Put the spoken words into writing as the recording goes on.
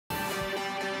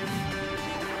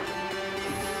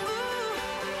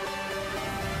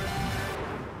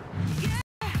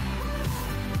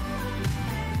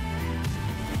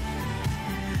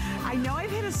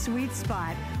a sweet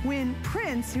spot when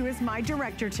Prince, who is my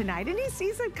director tonight, and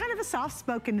he's a kind of a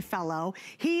soft-spoken fellow,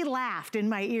 he laughed in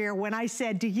my ear when I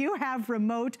said, do you have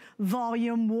remote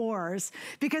volume wars?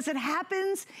 Because it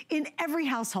happens in every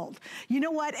household. You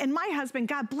know what? And my husband,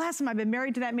 God bless him, I've been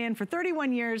married to that man for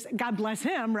 31 years, God bless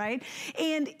him, right?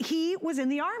 And he was in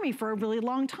the Army for a really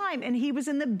long time, and he was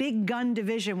in the big gun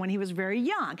division when he was very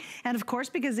young. And of course,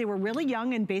 because they were really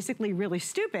young and basically really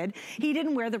stupid, he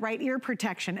didn't wear the right ear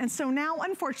protection. And so now,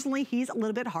 unfortunately, he's a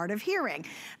little bit hard of hearing.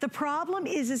 The problem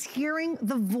is hearing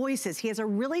the voices. He has a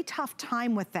really tough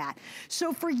time with that.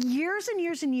 So for years and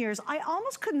years and years, I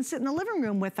almost couldn't sit in the living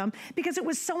room with him because it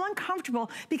was so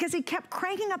uncomfortable, because he kept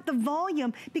cranking up the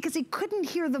volume because he couldn't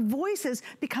hear the voices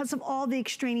because of all the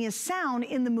extraneous sound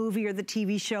in the movie or the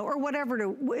TV show or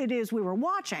whatever it is we were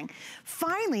watching.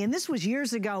 Finally, and this was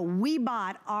years ago, we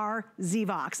bought our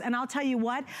Zvox. And I'll tell you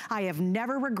what, I have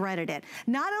never regretted it.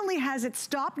 Not only has it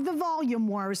stopped the volume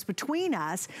wars between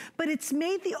us, but it's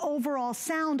made the overall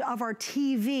sound of our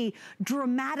TV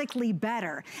dramatically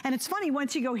better. And it's funny,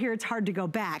 once you go here, it's hard to go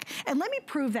back. And let me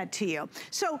prove that to you.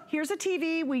 So here's a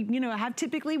TV. We,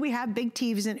 typically we have big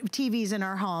TVs in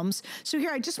our homes. So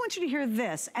here, I just want you to hear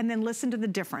this and then listen to the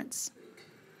difference.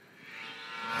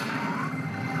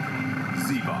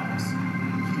 Zvox.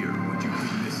 Hear what you've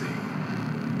been missing.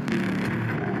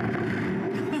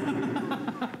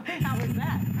 How was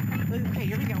that? Okay,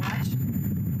 here we go, watch.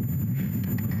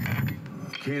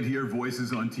 Can't hear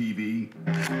voices on TV?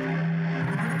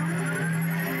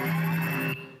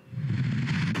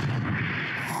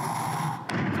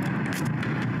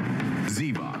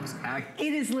 Zvox.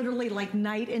 It is literally like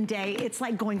night and day. It's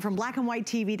like going from black and white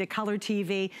TV to color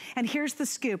TV. And here's the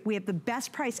scoop. We have the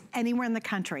best price anywhere in the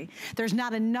country. There's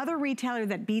not another retailer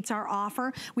that beats our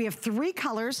offer. We have 3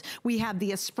 colors. We have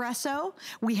the espresso,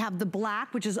 we have the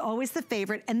black, which is always the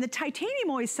favorite, and the titanium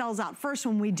always sells out first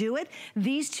when we do it.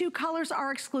 These 2 colors are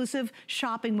exclusive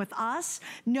shopping with us.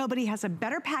 Nobody has a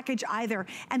better package either.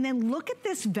 And then look at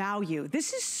this value.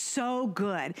 This is so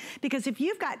good, because if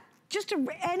you've got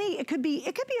it could be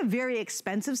a very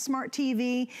expensive smart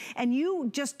TV and you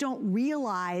just don't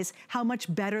realize how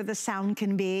much better the sound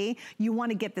can be. You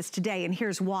want to get this today, and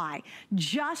here's why.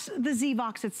 Just the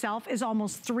Zvox itself is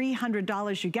almost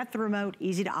 $300. You get the remote,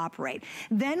 easy to operate.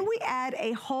 Then we add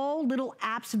a whole little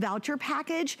apps voucher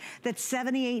package that's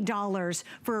 $78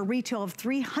 for a retail of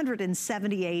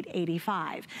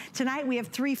 $378.85. Tonight we have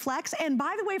 3 flex, and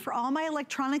by the way, for all my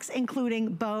electronics,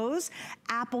 including Bose,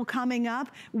 Apple coming up,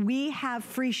 we have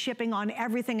free shipping on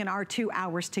everything in our 2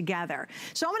 hours together.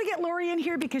 So I'm gonna get Lori in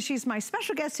here because she's my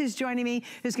special guest who's joining me,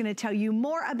 who's gonna tell you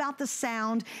more about the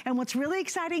sound. And what's really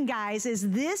exciting, guys, is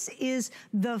this is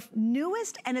the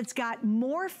newest and it's got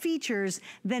more features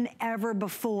than ever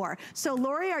before. So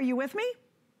Lori, are you with me?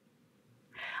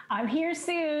 I'm here,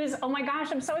 Suze. Oh my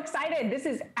gosh, I'm so excited. This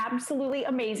is absolutely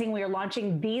amazing. We are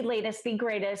launching the latest, the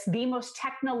greatest, the most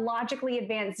technologically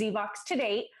advanced Zvox to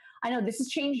date. I know this has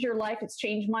changed your life. It's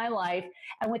changed my life.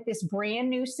 And with this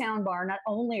brand new soundbar, not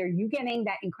only are you getting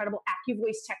that incredible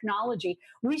AccuVoice technology,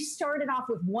 we started off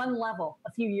with 1 level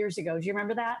a few years ago. Do you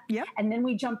remember that? Yep. And then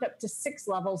we jumped up to 6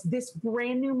 levels. This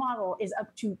brand new model is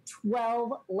up to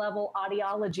 12 level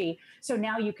audiology. So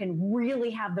now you can really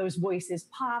have those voices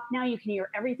pop. Now you can hear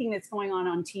everything that's going on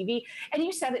TV. And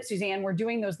you said it, Suzanne, we're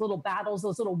doing those little battles,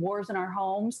 those little wars in our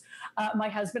homes. My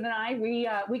husband and I, we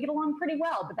get along pretty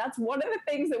well, but that's one of the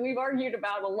things that we've argued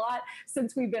about a lot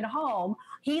since we've been home.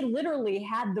 He literally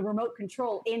had the remote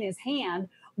control in his hand,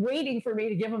 waiting for me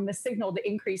to give him the signal to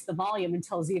increase the volume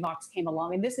until Zvox came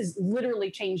along. And this has literally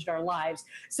changed our lives.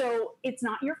 So it's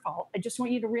not your fault. I just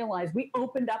want you to realize we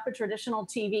opened up a traditional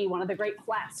TV, one of the great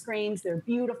flat screens. They're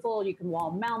beautiful. You can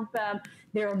wall mount them.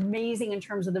 They're amazing in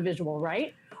terms of the visual,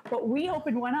 right? But we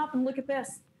opened one up and look at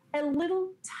this. A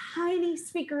little tiny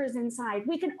speaker is inside.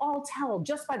 We can all tell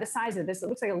just by the size of this. It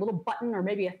looks like a little button or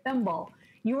maybe a thimble.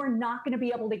 You are not going to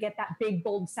be able to get that big,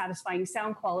 bold, satisfying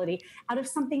sound quality out of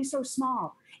something so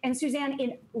small. And Suzanne,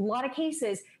 in a lot of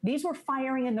cases, these were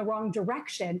firing in the wrong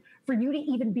direction for you to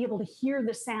even be able to hear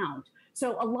the sound.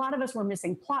 So a lot of us were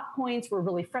missing plot points. We're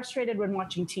really frustrated when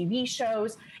watching TV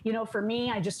shows. You know, for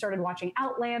me, I just started watching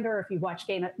Outlander. If you watch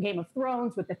Game of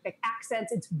Thrones with the thick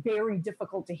accents, it's very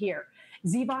difficult to hear.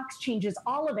 Zvox changes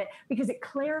all of it because it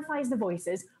clarifies the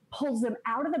voices, pulls them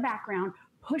out of the background,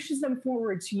 pushes them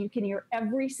forward so you can hear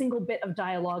every single bit of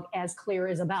dialogue as clear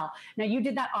as a bell. Now, you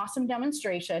did that awesome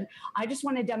demonstration. I just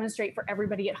want to demonstrate for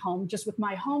everybody at home, just with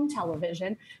my home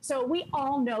television. So we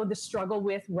all know the struggle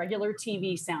with regular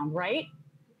TV sound, right?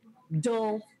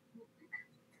 Dull,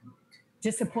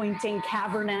 disappointing,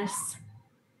 cavernous.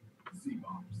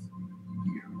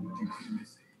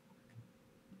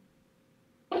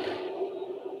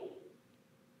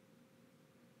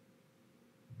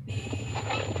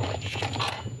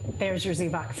 There's your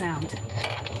Z-Box sound.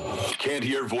 Can't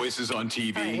hear voices on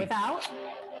TV? All right, without.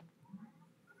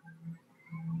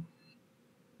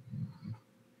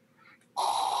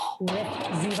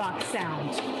 With Z-Box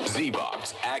sound.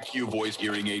 Z-Box AccuVoice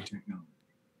hearing aid technology.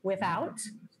 Without.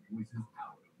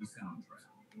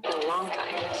 A long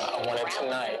time. I want it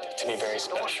tonight to be very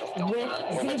special. With We've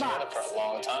been together Z-Box. for a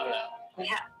long time now. We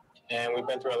have. And we've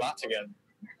been through a lot together.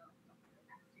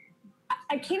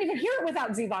 I can't even hear it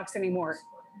without Z-Box anymore.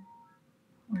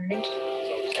 So,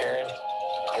 Karen,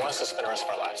 I want us to spend the rest of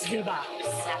our lives together. Z-Box.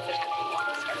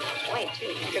 Wait,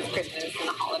 too, because Christmas and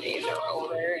the holidays are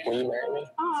over. Will you marry me?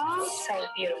 Aw. So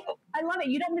beautiful. I love it.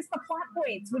 You don't miss the plot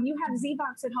points when you have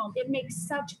Z-Box at home. It makes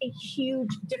such a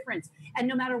huge difference. And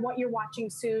no matter what you're watching,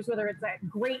 Suze, whether it's a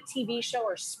great TV show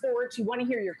or sports, you want to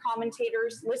hear your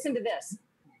commentators, listen to this.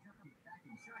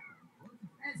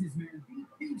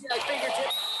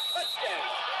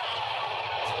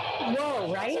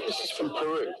 Whoa, right? This is from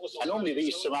Peru. And normally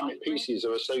these ceramic pieces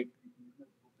are so...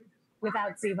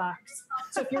 Without Z-Box.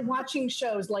 So if you're watching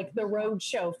shows like The Road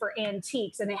Show for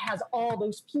Antiques and it has all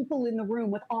those people in the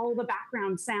room with all the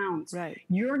background sounds, Right.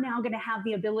 You're now going to have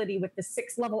the ability with the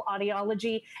 6-level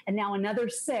audiology and now another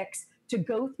 6 to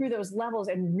go through those levels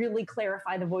and really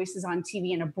clarify the voices on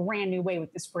TV in a brand new way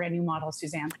with this brand new model,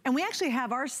 Suzanne. And we actually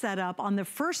have our setup on the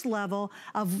first level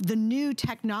of the new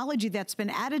technology that's been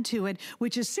added to it,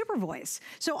 which is Super Voice.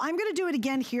 So I'm gonna do it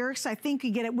again here, because I think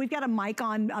you get it. We've got a mic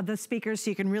on the speakers so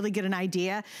you can really get an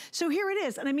idea. So here it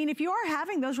is. And I mean, if you are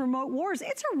having those remote wars,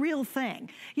 it's a real thing.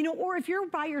 You know, or if you're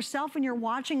by yourself and you're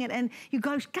watching it and you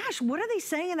go, gosh, what are they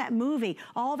saying in that movie?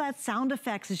 All that sound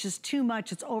effects is just too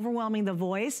much. It's overwhelming the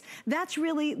voice. That's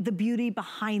really the beauty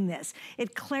behind this.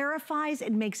 It clarifies,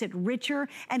 it makes it richer,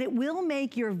 and it will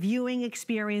make your viewing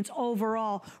experience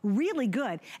overall really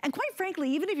good. And quite frankly,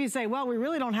 even if you say, well, we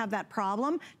really don't have that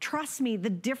problem, trust me,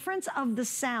 the difference of the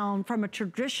sound from a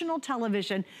traditional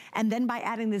television and then by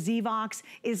adding the Z-Vox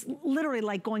is literally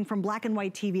like going from black and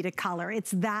white TV to color.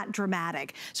 It's that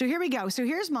dramatic. So here we go. So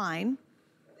here's mine.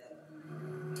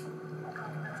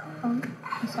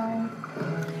 Sorry.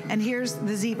 And here's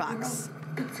the Z-Vox.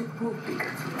 It's a book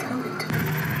because you tell it to me.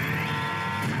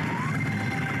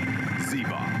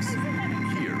 Z-Box.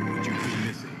 Hear what you've been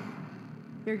missing.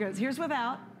 Here it goes. Here's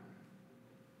without.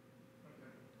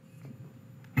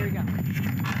 Here we go.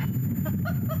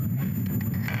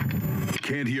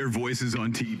 Can't hear voices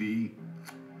on TV?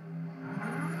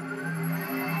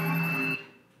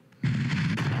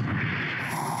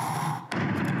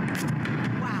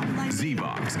 Wow.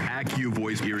 Z-Box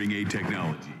AccuVoice hearing aid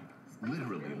technology.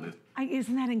 Literally lift.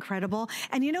 Isn't that incredible?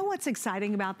 And you know what's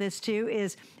exciting about this too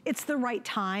is it's the right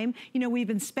time. You know, we've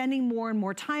been spending more and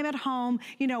more time at home.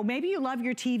 You know, maybe you love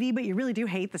your TV, but you really do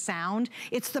hate the sound.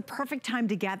 It's the perfect time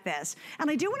to get this.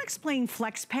 And I do want to explain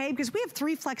FlexPay because we have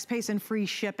 3 FlexPays and free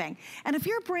shipping. And if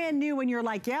you're brand new and you're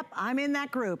like, yep, I'm in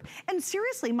that group. And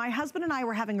seriously, my husband and I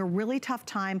were having a really tough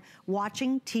time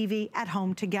watching TV at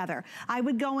home together. I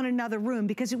would go in another room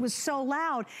because it was so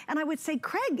loud. And I would say,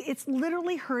 Craig, it's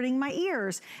literally hurting my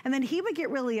ears. And then he would get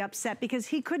really upset because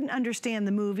he couldn't understand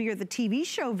the movie or the TV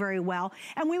show very well.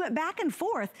 And we went back and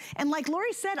forth. And like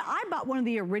Lori said, I bought one of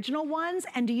the original ones.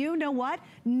 And do you know what?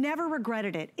 Never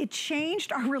regretted it. It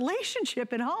changed our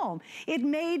relationship at home. It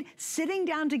made sitting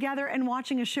down together and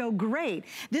watching a show great.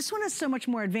 This one is so much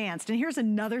more advanced. And here's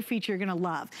another feature you're gonna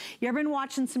love. You ever been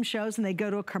watching some shows and they go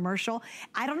to a commercial?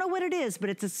 I don't know what it is, but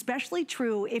it's especially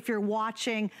true if you're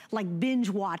watching, like binge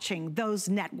watching those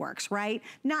networks, right?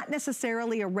 Not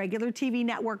necessarily a regular TV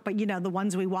network, but you know, the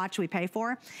ones we watch, we pay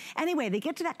for. Anyway, they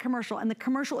get to that commercial and the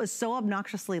commercial is so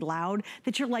obnoxiously loud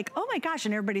that you're like, oh my gosh,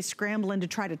 and everybody's scrambling to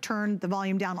try to turn the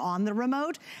volume down on the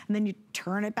remote, and then you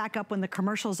turn it back up when the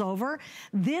commercial's over.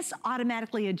 This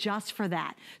automatically adjusts for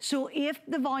that. So if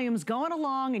the volume's going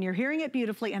along and you're hearing it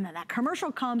beautifully, and then that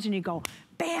commercial comes and you go,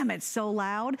 bam, it's so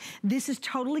loud, this is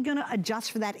totally gonna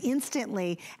adjust for that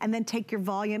instantly and then take your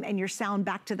volume and your sound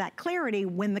back to that clarity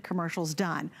when the commercial's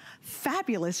done.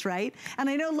 Fabulous, right? And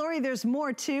I know, Lori, there's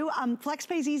more too.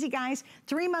 FlexPay's easy, guys.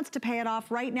 3 months to pay it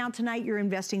off. Right now, tonight, you're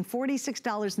investing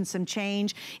 $46 and some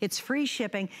change. It's free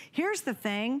shipping. Here's the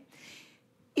thing.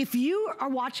 If you are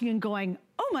watching and going,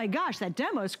 oh my gosh, that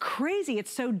demo is crazy,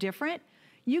 it's so different,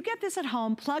 You get this at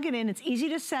home, plug it in, it's easy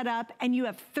to set up, and you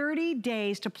have 30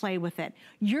 days to play with it.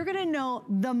 You're gonna know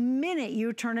the minute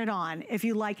you turn it on if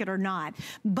you like it or not.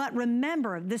 But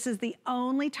remember, this is the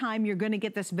only time you're gonna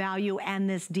get this value and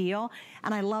this deal.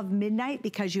 And I love midnight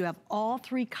because you have all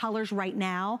 3 colors right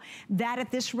now. That at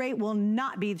this rate will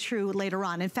not be true later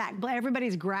on. In fact,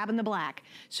 everybody's grabbing the black.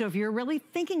 So if you're really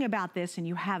thinking about this and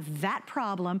you have that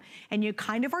problem and you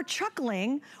kind of are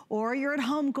chuckling, or you're at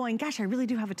home going, gosh, I really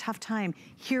do have a tough time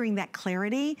hearing that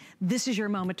clarity, this is your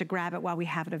moment to grab it while we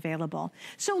have it available.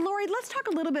 So Lori, let's talk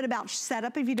a little bit about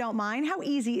setup if you don't mind. How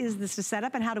easy is this to set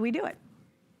up and how do we do it?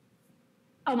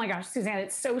 Oh my gosh, Suzanne,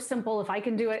 it's so simple. If I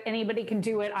can do it, anybody can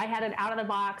do it. I had it out of the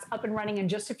box, up and running in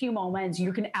just a few moments.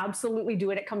 You can absolutely do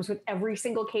it. It comes with every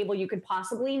single cable you could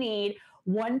possibly need.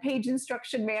 1-page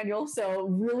instruction manual, so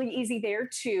really easy there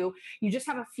too. You just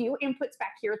have a few inputs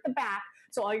back here at the back.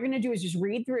 So all you're gonna do is just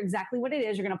read through exactly what it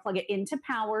is. You're gonna plug it into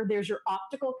power. There's your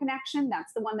optical connection.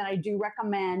 That's the one that I do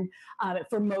recommend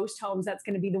for most homes. That's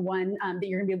gonna be the one that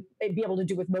you're gonna be able to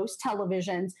do with most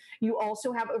televisions. You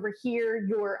also have over here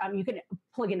your, you can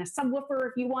plug in a subwoofer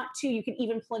if you want to. You can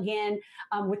even plug in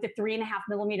with the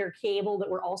 3.5mm cable that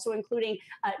we're also including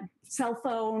a cell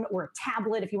phone or a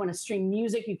tablet. If you want to stream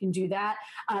music, you can do that.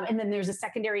 And then there's a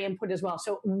secondary input as well.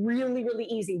 So really, really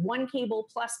easy. 1 cable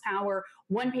plus power,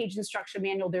 1-page instruction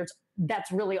manual.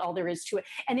 That's really all there is to it.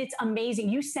 And it's amazing.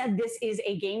 You said this is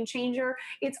a game changer.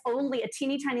 It's only a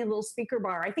teeny tiny little speaker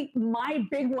bar. I think my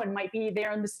big one might be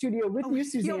there in the studio with you,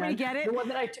 Suzanne. You want me to get it? The one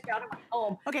that I took out of my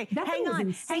home. Okay, that hang on,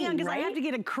 because right? I have to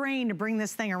get a crane to bring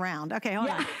this thing around. Okay, hold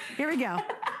on. Here we go.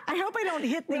 I hope I don't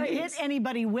hit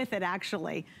anybody with it,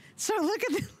 actually. So look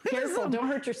at this. Careful, don't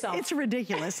hurt yourself. It's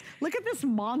ridiculous. Look at this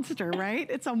monster, right?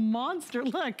 It's a monster.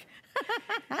 Look.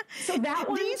 So that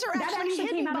one, these are actually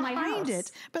hidden behind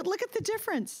it, but look at the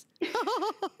difference.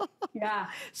 Yeah.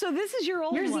 So this is your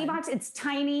old one. Your Z-Box, it's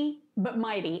tiny but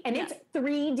mighty, and it's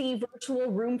 3D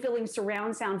virtual room-filling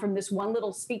surround sound from this one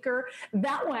little speaker.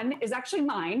 That one is actually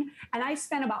mine, and I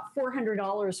spent about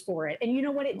 $400 for it. And you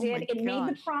know what it did? It made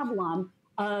the problem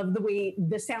of the way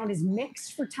the sound is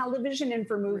mixed for television and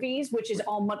for movies, which is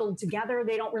all muddled together.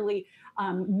 They don't really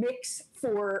mix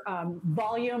for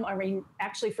volume. I mean,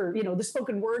 actually for, the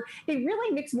spoken word, they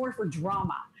really mix more for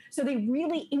drama. So they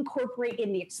really incorporate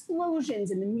in the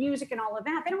explosions and the music and all of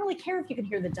that. They don't really care if you can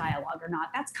hear the dialogue or not.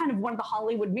 That's kind of one of the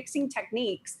Hollywood mixing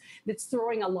techniques that's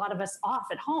throwing a lot of us off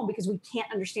at home because we can't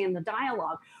understand the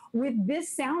dialogue. With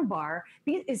this soundbar,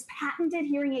 this is patented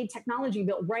hearing aid technology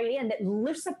built right in that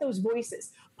lifts up those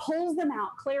voices, pulls them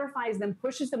out, clarifies them,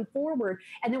 pushes them forward.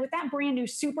 And then with that brand new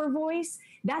super voice,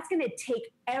 that's going to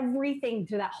take everything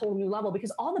to that whole new level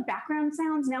because all the background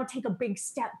sounds now take a big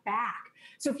step back.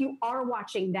 So if you are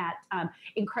watching that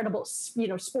incredible,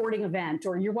 sporting event,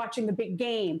 or you're watching the big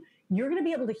game, you're going to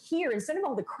be able to hear, instead of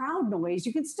all the crowd noise,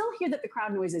 you can still hear that the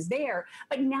crowd noise is there,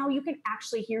 but now you can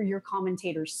actually hear your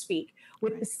commentators speak.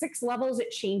 With the 6 levels,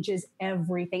 it changes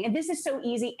everything. And this is so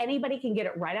easy. Anybody can get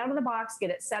it right out of the box, get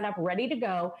it set up, ready to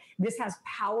go. This has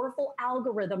powerful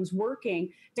algorithms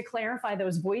working to clarify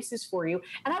those voices for you.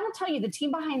 And I will tell you, the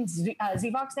team behind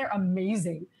Z-Vox, they're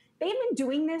amazing. They've been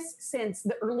doing this since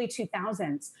the early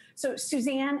 2000s. So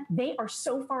Suzanne, they are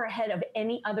so far ahead of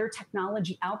any other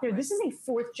technology out there. This is a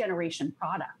 4th generation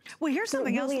product. Well, here's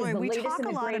something else, Lori. We talk a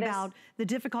lot greatest about the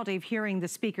difficulty of hearing the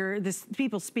speaker,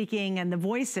 people speaking and the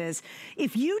voices.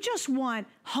 If you just want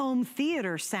home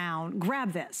theater sound,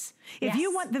 grab this. If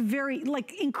you want the very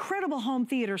incredible home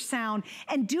theater sound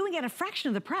and doing it at a fraction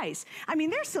of the price. I mean,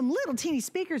 there's some little teeny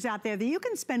speakers out there that you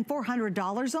can spend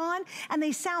 $400 on and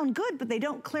they sound good, but they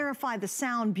don't clarify the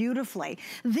sound beautifully.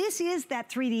 This is that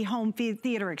 3D home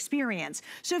theater experience.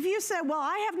 So if you said, well,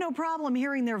 I have no problem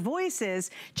hearing their voices,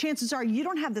 chances are you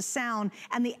don't have the sound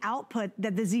and the output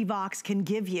that the Z-Vox can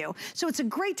give you. So it's a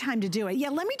great time to do it. Yeah,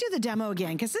 let me do the demo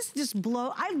again, because this just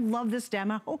I love this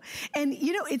demo. And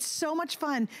it's so much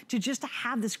fun to just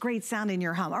have this great sound in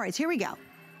your home. All right, so here we go.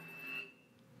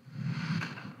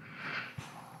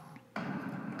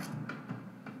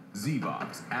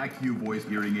 Z-Vox AccuVoice voice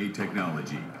hearing aid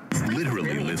technology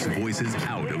literally lifts voices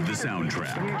out of the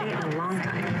soundtrack.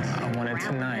 I wanted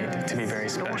tonight to be very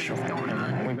special. We've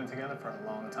been together for a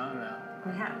long time now.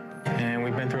 We have. And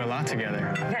we've been through a lot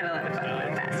together. We had a lot of fun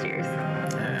in the past years.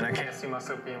 And I can't see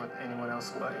myself being with anyone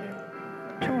else but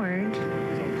you.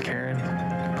 George. Karen,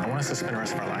 I want us to spend the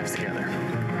rest of our lives together.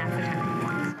 And that's the time we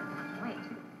want. Wait,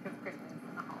 because Christmas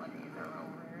and the holidays are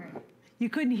over. You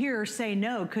couldn't hear her say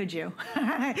no, could you?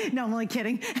 No, I'm only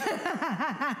kidding.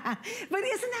 But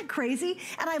isn't that crazy?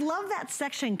 And I love that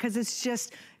section because it's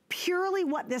just purely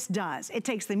what this does. It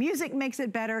takes the music, makes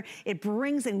it better. It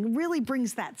brings and really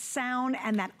brings that sound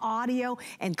and that audio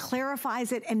and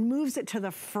clarifies it and moves it to the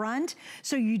front.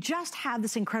 So you just have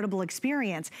this incredible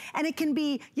experience. And it can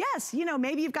be, yes, you know,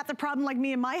 maybe you've got the problem like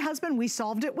me and my husband, we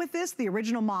solved it with this, the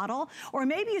original model. Or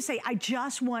maybe you say, I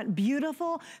just want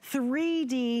beautiful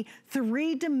 3D,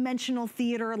 three-dimensional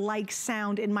theater-like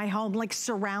sound in my home, like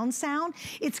surround sound.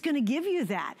 It's gonna give you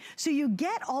that. So you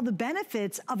get all the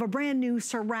benefits of a brand new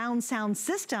surround sound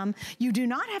system. You do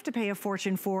not have to pay a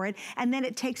fortune for it, and then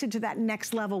it takes it to that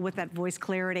next level with that voice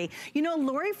clarity. You know,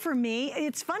 Lori, for me,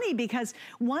 it's funny because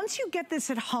once you get this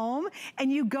at home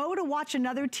and you go to watch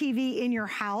another TV in your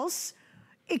house,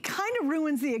 it kind of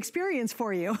ruins the experience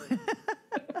for you.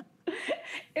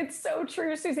 It's so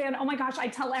true, Suzanne. Oh my gosh, I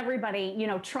tell everybody, you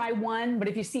know, try one, but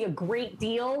if you see a great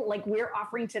deal, like we're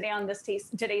offering today on this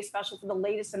today's special for the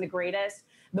latest and the greatest,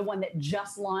 the one that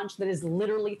just launched that is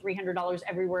literally $300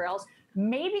 everywhere else,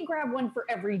 maybe grab one for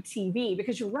every TV,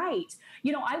 because you're right.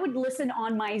 You know, I would listen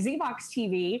on my Zvox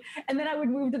TV and then I would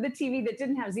move to the TV that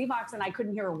didn't have Zvox and I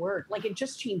couldn't hear a word. Like it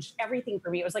just changed everything for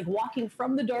me. It was like walking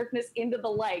from the darkness into the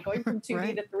light, going from 2D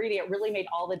right. to 3D. It really made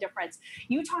all the difference.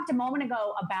 You talked a moment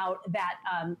ago about that,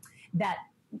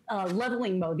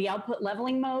 leveling mode, the output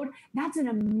leveling mode. That's an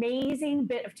amazing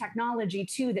bit of technology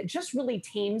too that just really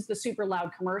tames the super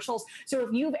loud commercials. So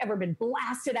if you've ever been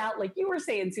blasted out, like you were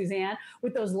saying, Suzanne,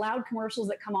 with those loud commercials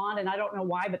that come on, and I don't know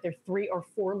why, but they're 3 or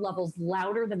 4 levels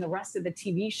louder than the rest of the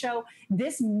TV show,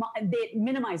 it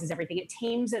minimizes everything. It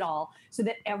tames it all so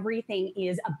that everything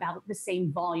is about the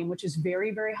same volume, which is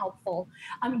very, very helpful.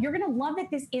 You're gonna love that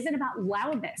this isn't about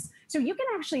loudness. So you can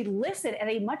actually listen at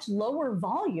a much lower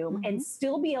volume and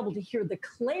still be able to hear the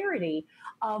clarity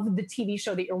of the TV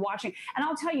show that you're watching. And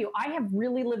I'll tell you, I have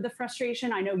really lived the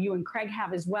frustration. I know you and Craig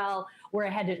have as well, where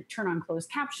I had to turn on closed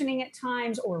captioning at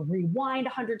times or rewind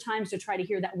 100 times to try to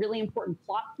hear that really important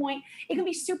plot point. It can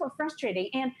be super frustrating,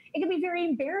 and it can be very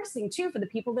embarrassing too for the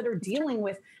people that are dealing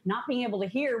with not being able to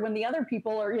hear when the other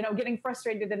people are, you know, getting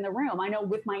frustrated in the room. I know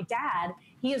with my dad,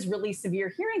 he has really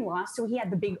severe hearing loss, so he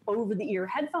had the big over-the-ear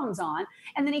headphones on,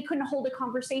 and then he couldn't hold a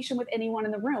conversation with anyone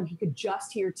in the room. He could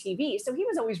just hear TV. So he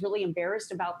was always really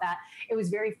embarrassed about that. It was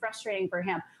very frustrating for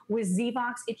him. With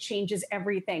Zvox, it changes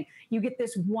everything. You get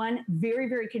this one very,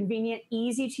 very convenient,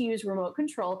 easy to use remote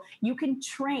control. You can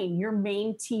train your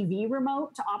main TV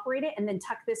remote to operate it and then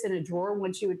tuck this in a drawer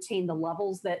once you attain the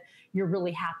levels that you're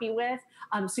really happy with.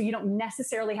 So you don't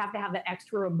necessarily have to have that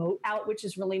extra remote out, which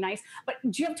is really nice. But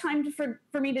do you have time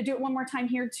for me to do it one more time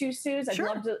here too, Suze? I'd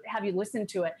love to have you listen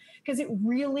to it, because it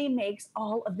really makes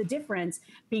all of the difference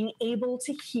being able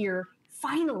to hear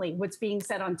finally what's being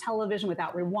said on television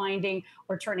without rewinding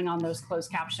or turning on those closed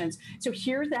captions. So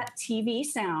here's that TV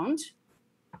sound.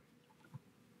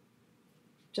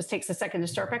 Just takes a second to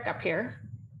start back up here.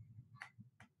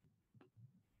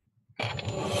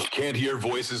 Can't hear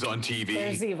voices on TV?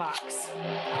 There's Zvox.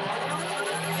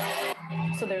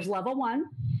 So there's level 1,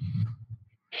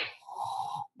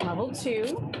 level 2.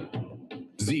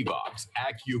 Zvox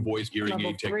AccuVoice hearing Level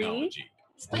aid 3. technology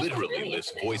literally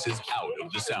lifts voices out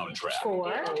of the soundtrack.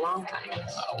 4. A long time.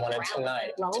 I wanted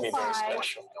tonight Level to be very 5.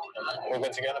 special. We've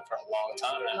been together for a long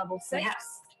time now, Level 6.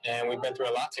 and we've been through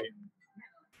a lot together.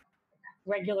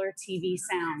 Regular TV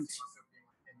sound.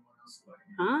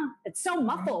 Huh? It's so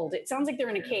muffled. It sounds like they're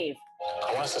in a cave.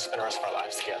 I want us to spend the rest of our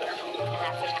lives together.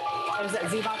 There's that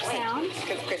Zvox sound.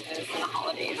 Because Christmas and the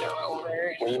holidays are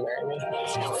over. Will you marry me?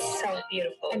 It's so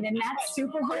beautiful. And then that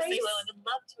super Of course, voice I would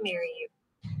love to marry you.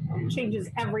 changes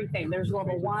everything. There's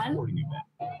level 1,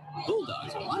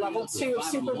 Bulldogs are lining level up 2 with 5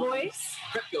 super on the line. voice.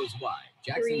 Prep goes wide.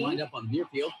 Jackson 3. lined up on the near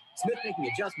field. Smith making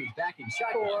adjustments back in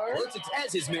shotgun. 4. Floats it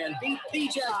as his man beat the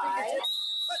Jazz 5. touchdown.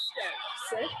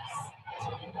 6.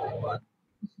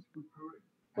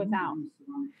 Without.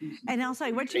 And also,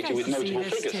 I want you guys to see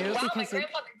this too, because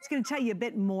it's going to tell you a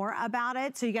bit more about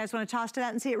it. So you guys want to toss to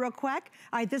that and see it real quick?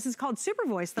 All right, this is called Super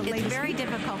Voice. It's very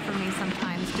difficult for me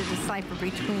sometimes to decipher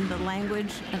between the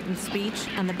language and the speech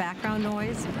and the background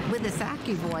noise. With this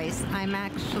AccuVoice, I'm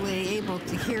actually able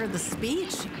to hear the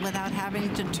speech without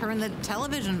having to turn the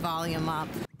television volume up.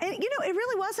 And you know, it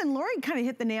really was, and Lori kind of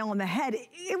hit the nail on the head.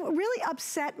 It really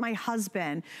upset my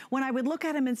husband when I would look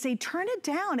at him and say, turn it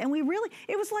down. And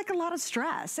it was like a lot of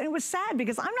stress. And it was sad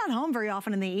because I'm not home very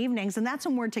often in the evenings, and that's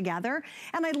when we're together.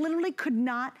 And I literally could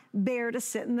not bear to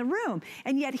sit in the room.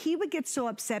 And yet he would get so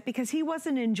upset because he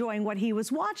wasn't enjoying what he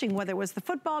was watching, whether it was the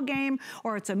football game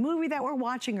or it's a movie that we're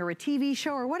watching or a TV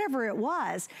show or whatever it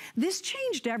was. This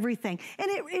changed everything. And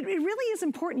it really is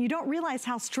important. You don't realize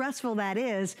how stressful that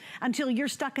is until you're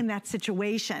stuck stuck in that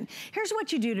situation. Here's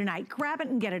what you do tonight. Grab it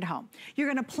and get it home. You're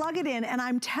gonna plug it in, and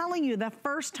I'm telling you, the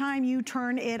first time you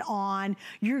turn it on,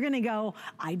 you're gonna go,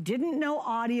 I didn't know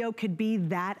audio could be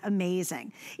that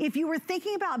amazing. If you were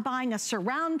thinking about buying a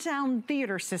surround sound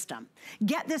theater system,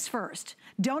 get this first.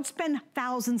 Don't spend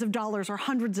thousands of dollars or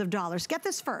hundreds of dollars. Get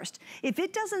this first. If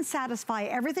it doesn't satisfy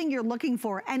everything you're looking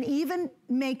for and even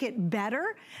make it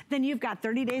better, then you've got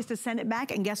 30 days to send it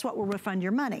back, and guess what? We'll refund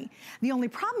your money. The only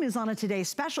problem is on a today's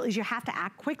special is you have to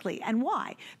act quickly. And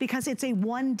why? Because it's a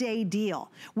one-day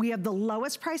deal. We have the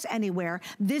lowest price anywhere.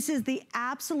 This is the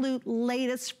absolute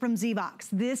latest from Zvox.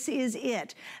 This is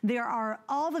it. There are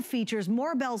all the features,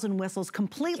 more bells and whistles,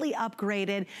 completely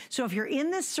upgraded. So if you're in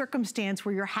this circumstance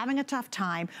where you're having a tough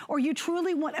time, or you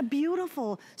truly want a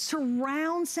beautiful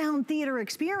surround sound theater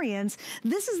experience,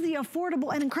 this is the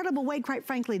affordable and incredible way, quite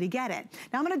frankly, to get it.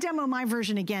 Now I'm gonna demo my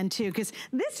version again too, because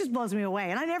this just blows me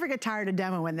away, and I never get tired of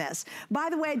demoing this. By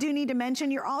the way, I do need to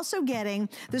mention, you're also getting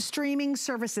the streaming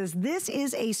services. This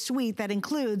is a suite that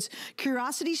includes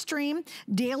Curiosity Stream,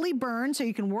 Daily Burn, so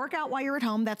you can work out while you're at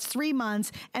home, that's 3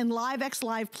 months, and LiveX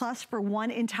Live Plus for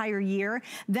 1 entire year.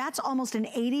 That's almost an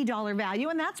 $80 value,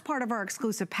 and that's part of our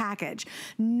exclusive package.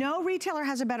 No retailer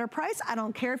has a better price. I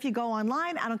don't care if you go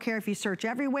online, I don't care if you search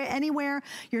everywhere, anywhere.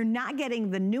 You're not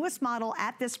getting the newest model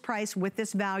at this price with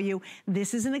this value.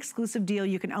 This is an exclusive deal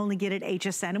you can only get at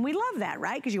HSN, and we love that,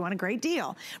 right? Because you want a great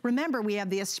deal. Remember, we have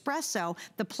the espresso,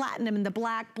 the platinum, and the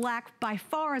black. Black by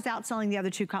far is outselling the other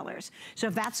two colors. So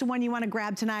if that's the one you want to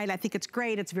grab tonight, I think it's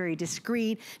great. It's very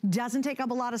discreet, doesn't take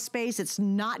up a lot of space. It's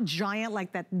not giant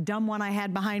like that dumb one I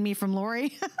had behind me from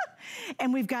Lori.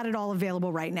 And we've got it all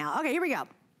available right now. Okay, here we go.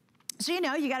 So you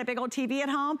know, you got a big old TV at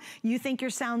home, you think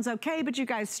your sound's okay, but you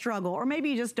guys struggle. Or maybe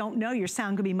you just don't know your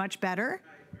sound could be much better.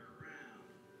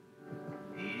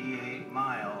 88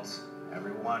 miles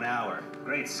every 1 hour.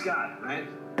 Great Scott, right?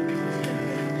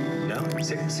 No?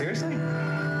 Seriously?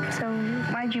 So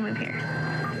why'd you move here?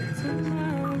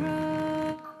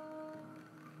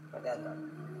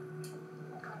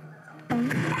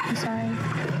 I'm sorry.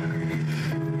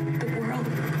 The world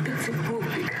doesn't move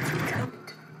because we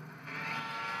don't.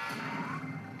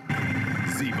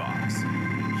 Zvox.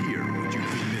 Hear what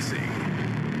you've been missing.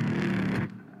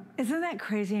 Isn't that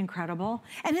crazy incredible?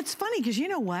 And it's funny because you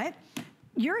know what?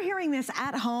 You're hearing this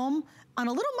at home on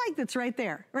a little mic that's right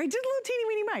there, right? Just a little teeny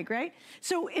weeny mic, right?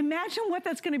 So imagine what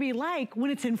that's gonna be like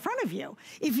when it's in front of you.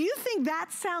 If you think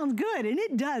that sounds good, and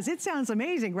it does, it sounds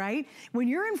amazing, right? When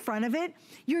you're in front of it,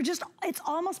 you're just, it's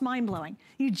almost mind-blowing.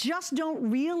 You just don't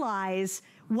realize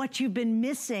what you've been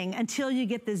missing until you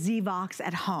get the Zvox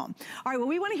at home. All right, well,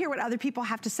 we wanna hear what other people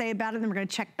have to say about it, and we're gonna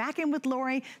check back in with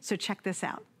Lori, so check this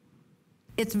out.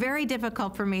 It's very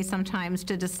difficult for me sometimes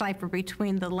to decipher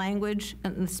between the language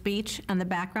and the speech and the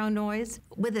background noise.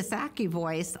 With this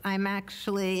AccuVoice, I'm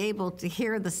actually able to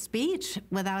hear the speech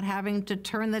without having to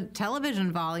turn the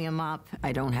television volume up.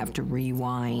 I don't have to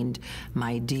rewind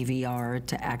my DVR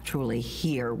to actually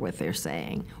hear what they're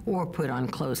saying or put on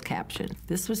closed caption.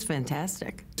 This was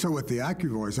fantastic. So with the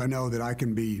AccuVoice, I know that I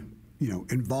can be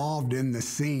involved in the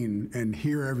scene and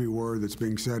hear every word that's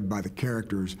being said by the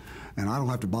characters, and I don't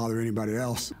have to bother anybody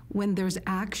else. When there's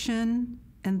action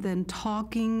and then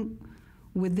talking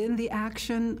within the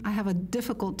action, I have a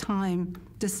difficult time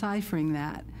deciphering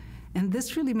that. And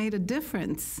this really made a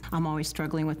difference. I'm always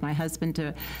struggling with my husband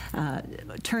to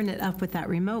turn it up with that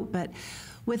remote, but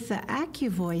with the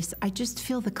AccuVoice, I just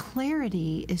feel the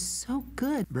clarity is so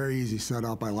good. Very easy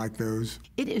setup, I like those.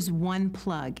 It is one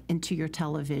plug into your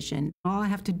television. All I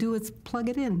have to do is plug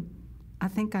it in. I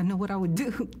think I know what I would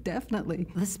do, definitely.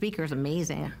 The speaker's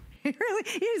amazing. It really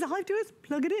is. All I have to do is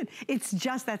plug it in. It's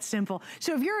just that simple.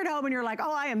 So if you're at home and you're like,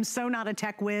 oh, I am so not a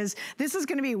tech whiz, this is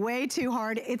gonna be way too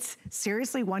hard. It's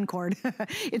seriously one cord.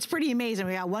 It's pretty amazing.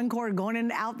 We got one cord going in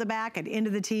and out the back and into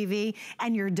the TV,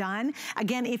 and you're done.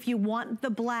 Again, if you want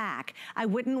the black, I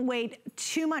wouldn't wait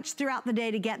too much throughout the day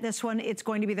to get this one. It's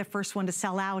going to be the first one to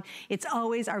sell out. It's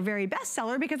always our very best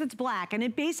seller because it's black, and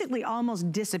it basically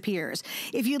almost disappears.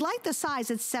 If you'd like the size,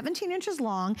 it's 17 inches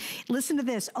long. Listen to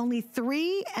this, only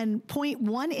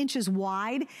 3.1 inches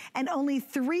wide and only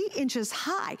 3 inches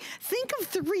high. Think of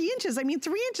 3 inches. I mean,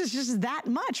 3 inches is just that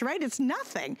much, right? It's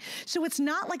nothing. So it's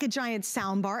not like a giant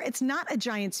sound bar. It's not a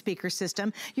giant speaker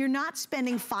system. You're not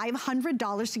spending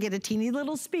 $500 to get a teeny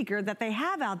little speaker that they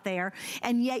have out there,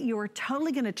 and yet you're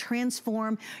totally gonna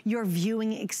transform your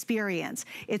viewing experience.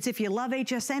 It's if you love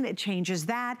HSN, it changes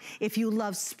that. If you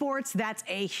love sports, that's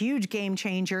a huge game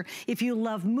changer. If you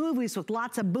love movies with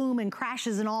lots of boom and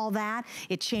crashes and all that,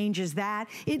 it changes changes that.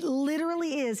 It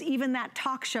literally is, even that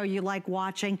talk show you like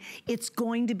watching, it's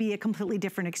going to be a completely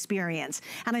different experience.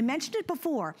 And I mentioned it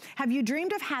before. Have you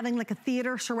dreamed of having like a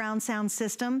theater surround sound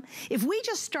system? If we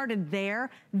just started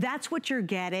there, that's what you're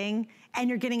getting, and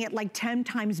you're getting it like 10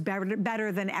 times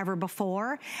better than ever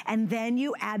before. And then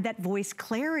you add that voice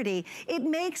clarity. It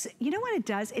makes, you know what it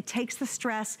does? It takes the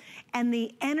stress and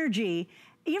the energy.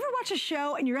 You ever watch a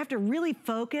show and you have to really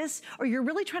focus, or you're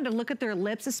really trying to look at their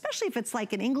lips, especially if it's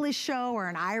like an English show or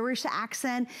an Irish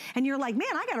accent, and you're like,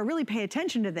 man, I gotta really pay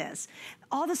attention to this.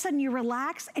 All of a sudden you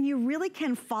relax and you really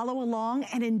can follow along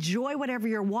and enjoy whatever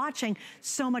you're watching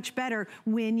so much better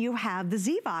when you have the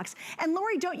Zvox. And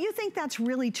Lori, don't you think that's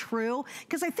really true?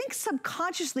 Because I think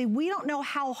subconsciously we don't know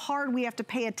how hard we have to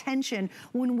pay attention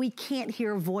when we can't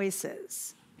hear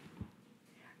voices.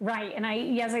 Right, and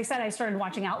as I said, I started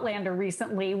watching Outlander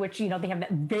recently, which, you know, they have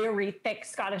that very thick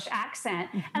Scottish accent,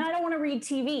 and I don't want to read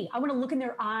TV. I want to look in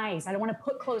their eyes. I don't want to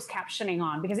put closed captioning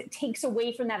on because it takes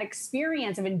away from that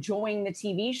experience of enjoying the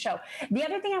TV show. The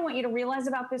other thing I want you to realize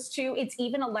about this too, it's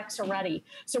even Alexa ready.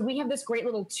 So we have this great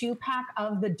little 2-pack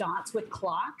of the dots with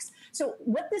clocks. So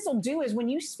what this will do is when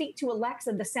you speak to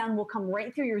Alexa, the sound will come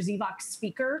right through your Zvox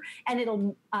speaker, and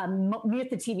it'll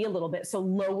mute the TV a little bit, so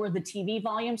lower the TV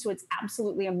volume. So it's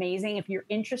absolutely amazing. If you're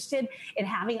interested in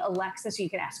having Alexa, so you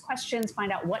can ask questions,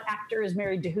 find out what actor is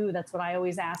married to who, that's what I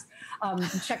always ask,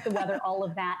 check the weather, all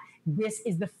of that. This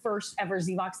is the first ever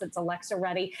Zvox that's Alexa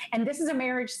ready. And this is a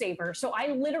marriage saver. So I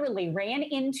literally ran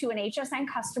into an HSN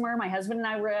customer. My husband and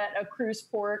I were at a cruise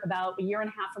port about a year and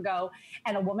a half ago,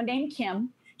 and a woman named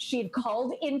Kim, she had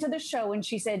called into the show and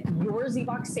she said, your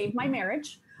Zvox saved my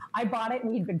marriage. I bought it.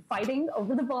 We'd been fighting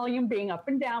over the volume being up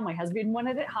and down. My husband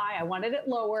wanted it high. I wanted it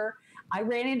lower. I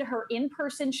ran into her in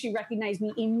person. She recognized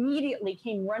me immediately,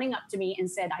 came running up to me and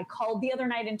said, I called the other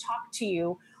night and talked to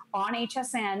you on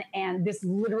HSN, and this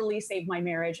literally saved my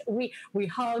marriage. We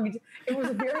hugged. It was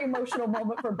a very emotional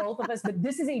moment for both of us, but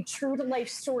this is a true to life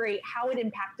story, how it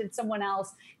impacted someone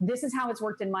else. This is how it's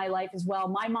worked in my life as well.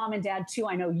 My mom and dad too,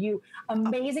 I know you.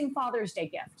 Amazing Father's Day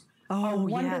gift. Our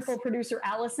wonderful producer,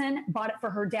 Allison, bought it for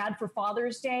her dad for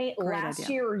Father's Day last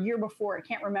year or year before. I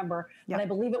can't remember, but I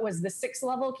believe it was the 6th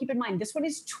level. Keep in mind, this one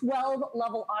is 12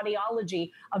 level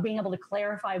audiology of being able to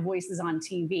clarify voices on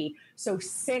TV. So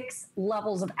 6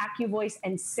 levels of AccuVoice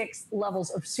and 6 levels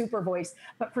of Super Voice.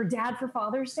 But for dad for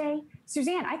Father's Day,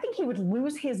 Suzanne, I think he would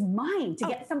lose his mind to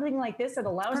get something like this that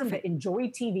allows him to enjoy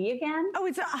TV again. Oh,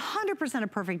 it's 100% a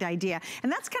perfect idea.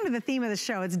 And that's kind of the theme of the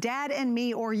show. It's dad and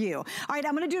me or you. All right,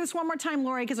 I'm going to do this one more time,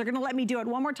 Lori, because they're going to let me do it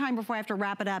one more time before I have to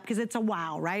wrap it up, because it's a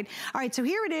wow, right? All right, so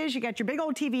here it is. You got your big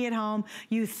old TV at home.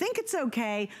 You think it's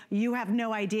okay. You have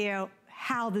no idea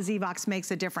how the Zvox makes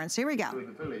a difference. Here we go.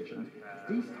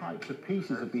 These types of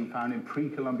pieces have been found in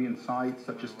pre-Columbian sites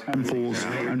such as temples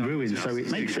and ruins, so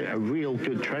it makes it a real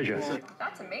good treasure.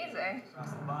 That's amazing.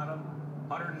 Across the bottom,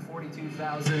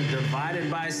 142,000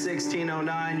 divided by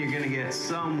 1609, you're going to get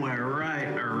somewhere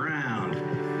right around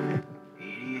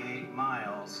 88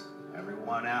 miles every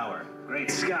 1 hour. Great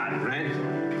Scott, right?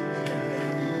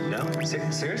 No?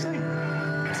 Seriously?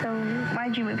 So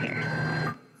why'd you move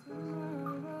here?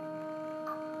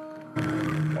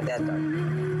 My dad died.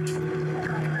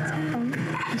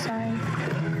 I'm sorry.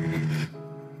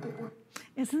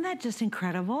 Isn't that just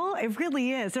incredible? It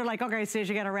really is. They're like, okay, Sis,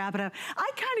 you gotta wrap it up.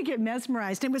 I kind of get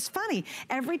mesmerized. It was funny.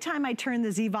 Every time I turned the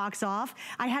Zvox off,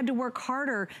 I had to work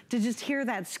harder to just hear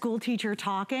that school teacher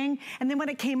talking. And then when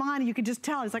it came on, you could just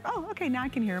tell. It's like, oh, okay, now I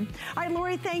can hear him. All right,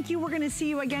 Lori, thank you. We're gonna see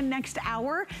you again next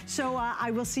hour. So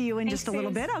I will see you in just a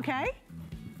little bit, okay?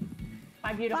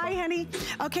 Bye, beautiful. Bye, honey.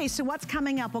 Okay, so what's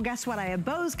coming up? Well, guess what? I have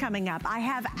Bose coming up. I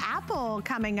have Apple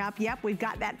coming up. Yep, we've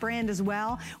got that brand as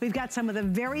well. We've got some of the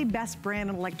very best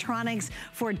brand electronics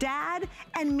for dad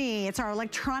and me. It's our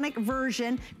electronic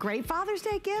version. Great Father's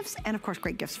Day gifts, and of course,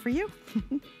 great gifts for you.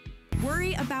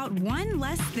 Worry about one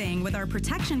less thing with our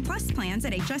Protection Plus plans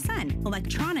at HSN.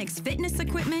 Electronics, fitness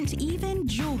equipment, even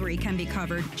jewelry can be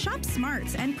covered. Shop smart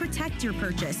and protect your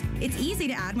purchase. It's easy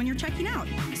to add when you're checking out.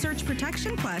 Search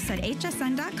Protection Plus at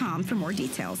hsn.com for more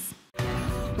details.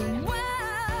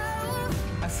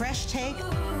 A fresh take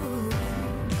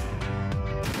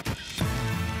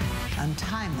on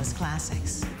timeless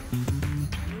classics.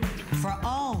 For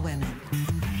all women,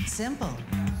 simple,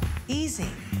 easy,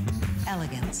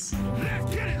 elegance.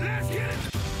 Let's get it, let's get it!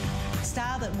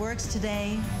 Style that works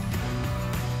today,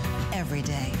 every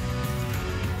day.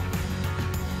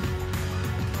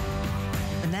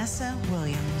 Vanessa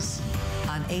Williams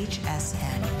on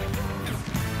HSN.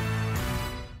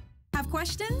 Have questions?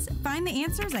 questions? Find the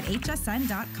answers at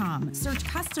hsn.com. Search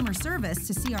customer service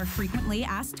to see our frequently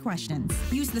asked questions.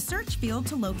 Use the search field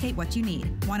to locate what you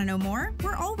need. Want to know more?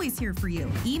 We're always here for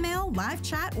you. Email, live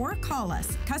chat, or call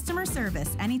us. Customer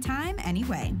service, anytime,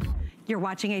 anyway. You're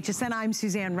watching HSN. I'm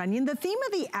Suzanne Runyon. The theme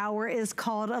of the hour is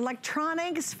called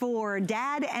Electronics for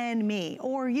Dad and Me,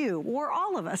 or you, or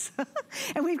all of us.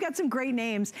 And we've got some great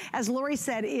names. As Lori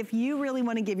said, if you really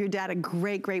want to give your dad a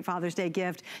great, great Father's Day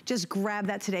gift, just grab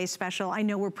that today's special. I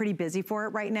know we're pretty busy for it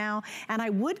right now, and I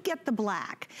would get the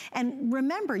black. And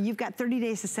remember, you've got 30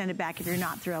 days to send it back if you're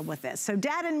not thrilled with this. So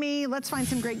Dad and Me, let's find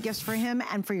some great gifts for him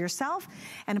and for yourself.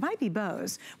 And it might be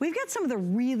Bose. We've got some of the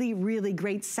really, really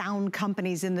great sound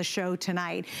companies in the show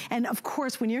tonight. And of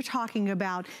course, when you're talking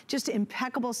about just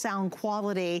impeccable sound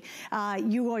quality,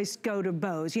 you always go to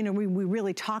Bose. You know, we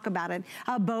really talk about it.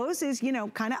 Bose is, you know,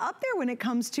 kind of up there when it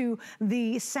comes to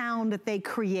the sound that they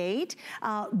create.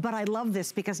 But I love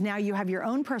this because now you have your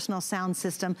own personal sound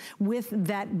system with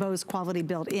that Bose quality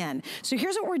built in. So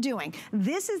here's what we're doing.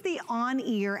 This is the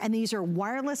on-ear, and these are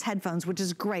wireless headphones, which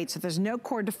is great. So there's no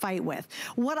cord to fight with.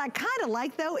 What I kind of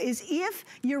like, though, is if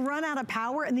you run out of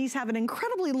power and these have an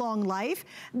incredibly long life,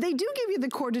 they do give you the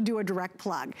cord to do a direct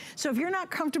plug. So if you're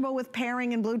not comfortable with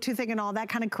pairing and Bluetoothing and all that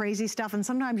kind of crazy stuff, and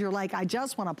sometimes you're like, I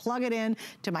just want to plug it in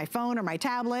to my phone or my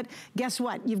tablet, guess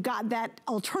what? You've got that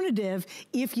alternative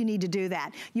if you need to do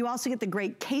that. You also get the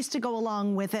great case to go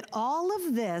along with it. All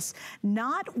of this,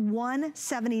 not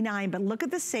 $179, but look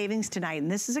at the savings tonight,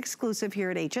 and this is exclusive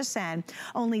here at HSN,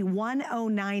 only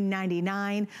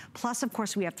 $109.99. Plus, of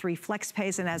course, we have 3 flex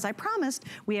pays, and as I promised,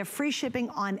 we have free shipping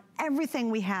on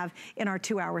everything we have in our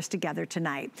 2 hours together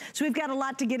tonight. So we've got a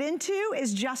lot to get into.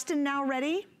 Is Justin now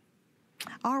ready?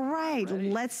 All right,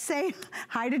 let's say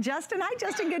hi to Justin. Hi,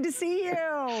 Justin, good to see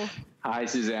you. Hi,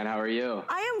 Suzanne, how are you?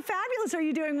 I am fabulous. Are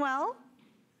you doing well?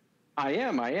 I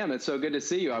am. It's so good to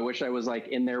see you. I wish I was like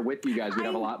in there with you guys. We'd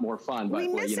have a lot more fun. But, we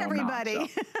miss everybody. Not,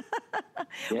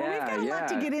 so. Well, we've got a lot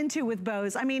to get into with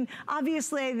Bose. I mean,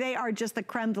 obviously they are just the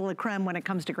creme de la creme when it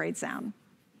comes to great sound.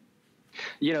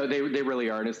 You know, they really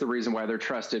are, and it's the reason why they're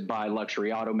trusted by luxury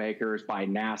automakers, by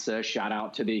NASA. Shout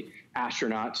out to the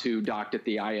astronauts who docked at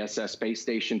the ISS space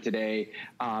station today.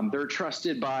 They're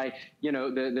trusted by, by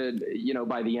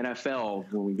the NFL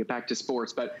when we get back to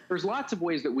sports. But there's lots of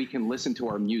ways that we can listen to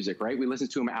our music, right? We listen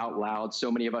to them out loud. So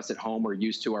many of us at home are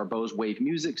used to our Bose Wave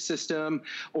music system,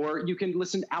 or you can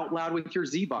listen out loud with your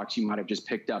Z-Box you might have just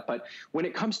picked up. But when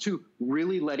it comes to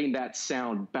really letting that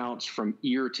sound bounce from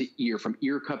ear to ear, from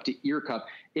ear cup to ear cup,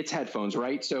 it's headphones,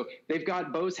 right? So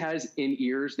Bose has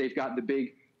in-ears. They've got the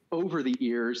big over the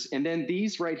ears. And then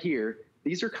these right here,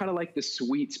 these are kind of like the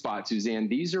sweet spot, Suzanne.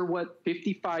 These are what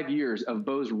 55 years of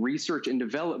Bose research and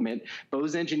development,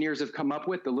 Bose engineers have come up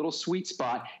with, the little sweet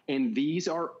spot, and these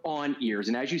are on ears.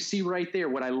 And as you see right there,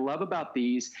 what I love about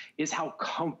these is how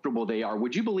comfortable they are.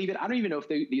 Would you believe it? I don't even know if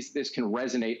this can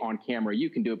resonate on camera. You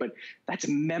can do it, but that's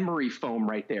memory foam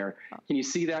right there. Can you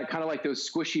see that? Kind of like those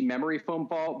squishy memory foam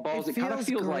balls. It kind of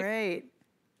feels great. Like,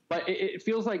 but it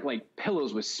feels like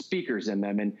pillows with speakers in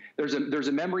them. And there's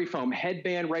a memory foam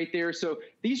headband right there. So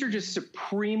these are just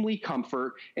supremely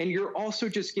comfort. And you're also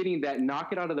just getting that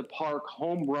knock it out of the park,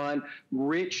 home run,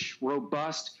 rich,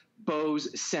 robust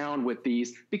Bose sound with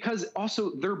these, because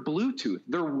also they're Bluetooth,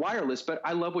 they're wireless. But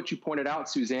I love what you pointed out,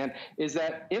 Suzanne, is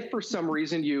that if for some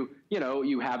reason you've got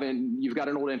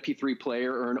an old MP3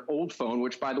 player or an old phone,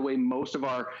 which by the way, most of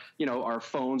our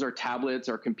phones, our tablets,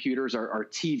 our computers, our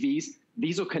TVs,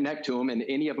 these will connect to them, and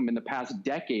any of them in the past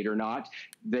decade or not,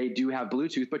 they do have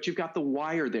Bluetooth, but you've got the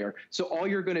wire there. So all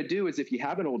you're going to do is, if you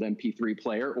have an old MP3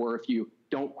 player, or if you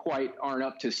aren't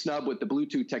up to snub with the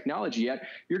Bluetooth technology yet,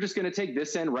 you're just going to take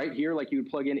this end right here, like you would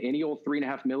plug in any old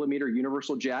 3.5 millimeter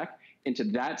universal jack into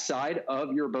that side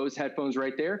of your Bose headphones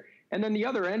right there. And then the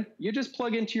other end, you just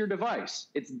plug into your device.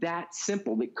 It's that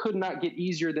simple. It could not get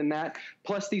easier than that.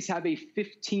 Plus, these have a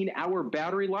 15-hour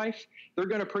battery life. They're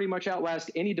going to pretty much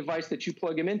outlast any device that you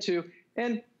plug them into.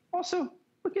 And also,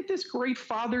 look at this great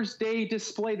Father's Day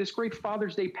display, this great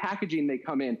Father's Day packaging they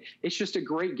come in. It's just a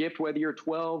great gift, whether you're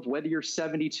 12, whether you're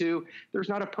 72. There's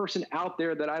not a person out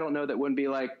there that I don't know that wouldn't be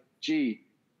like, gee,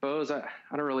 Bose, I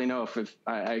don't really know if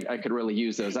I could really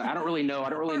use those. I don't really know. I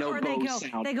don't really know Bose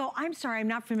sound. They go, I'm sorry, I'm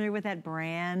not familiar with that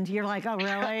brand. You're like, oh,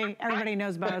 really? Everybody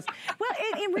knows Bose. Well,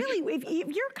 it really,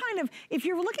 if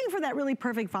you're looking for that really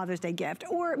perfect Father's Day gift,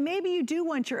 or maybe you do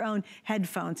want your own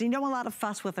headphones, and you don't want a lot of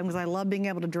fuss with them, because I love being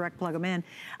able to direct plug them in.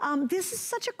 This is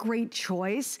such a great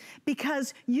choice,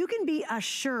 because you can be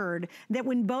assured that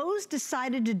when Bose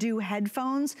decided to do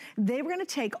headphones, they were going to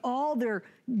take all their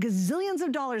gazillions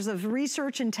of dollars of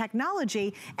research and precision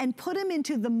technology and put them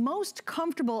into the most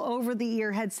comfortable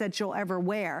over-the-ear headsets you'll ever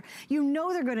wear. You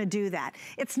know they're gonna do that.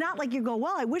 It's not like you go,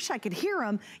 well, I wish I could hear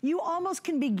them. You almost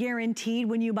can be guaranteed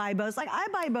when you buy Bose. Like, I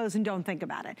buy Bose and don't think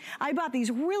about it. I bought these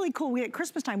really cool, at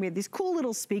Christmas time, we had these cool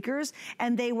little speakers,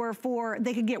 and they were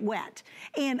they could get wet.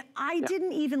 And I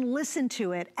didn't even listen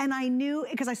to it, and I knew,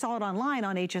 because I saw it online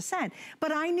on HSN,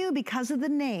 but I knew because of the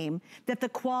name that the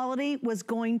quality was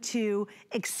going to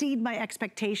exceed my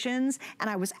expectations, and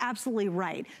I was absolutely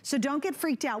right. So don't get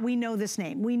freaked out. We know this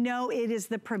name. We know it is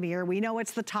the premier. We know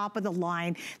it's the top of the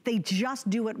line. They just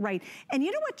do it right. And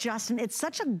you know what, Justin? It's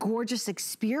such a gorgeous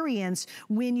experience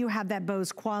when you have that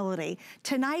Bose quality.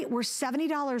 Tonight, we're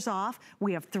 $70 off.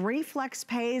 We have 3 flex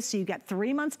pays, so you get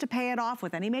 3 months to pay it off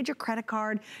with any major credit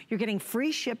card. You're getting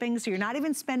free shipping, so you're not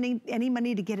even spending any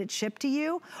money to get it shipped to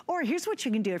you. Or here's what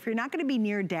you can do. If you're not gonna be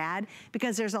near dad,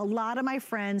 because there's a lot of my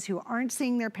friends who aren't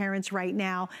seeing their parents right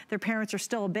now, their parents are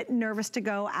still a bit nervous to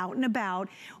go out and about,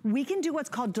 we can do what's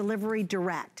called delivery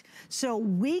direct. So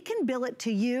we can bill it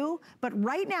to you, but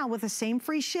right now with the same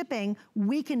free shipping,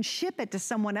 we can ship it to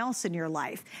someone else in your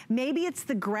life. Maybe it's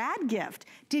the grad gift.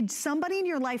 Did somebody in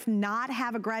your life not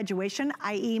have a graduation,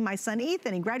 i.e. my son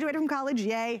Ethan? He graduated from college,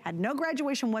 yay, had no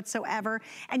graduation whatsoever,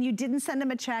 and you didn't send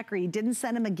him a check or you didn't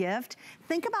send him a gift.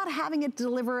 Think about having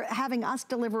us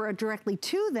deliver it directly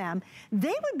to them. They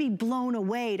would be blown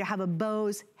away to have a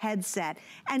Bose headset.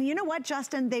 And you know what,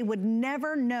 Justin? They would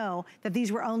never know that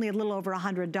these were only a little over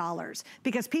 $100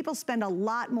 because people spend a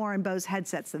lot more on Bose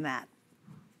headsets than that.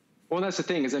 Well, that's the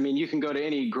thing is, I mean, you can go to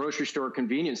any grocery store,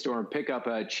 convenience store and pick up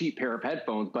a cheap pair of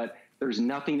headphones, but there's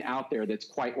nothing out there that's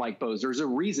quite like Bose. There's a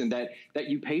reason that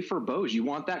you pay for Bose. You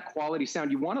want that quality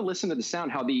sound. You want to listen to the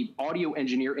sound how the audio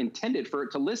engineer intended for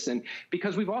it to listen,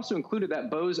 because we've also included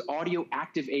that Bose Audio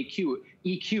Active EQ.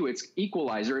 It's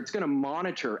equalizer. It's going to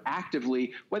monitor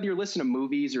actively whether you're listening to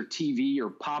movies or TV or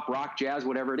pop, rock, jazz,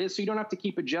 whatever it is, so you don't have to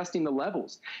keep adjusting the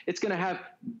levels. It's going to have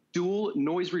dual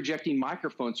noise rejecting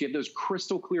microphones, so you have those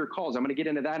crystal clear calls. I'm going to get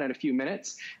into that in a few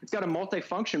minutes. It's got a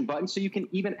multifunction button, so you can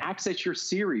even access your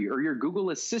Siri or your Google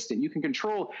Assistant. You can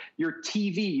control your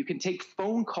TV. You can take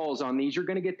phone calls on these. You're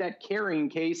going to get that carrying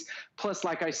case. Plus,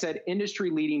 like I said,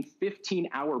 industry-leading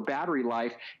 15-hour battery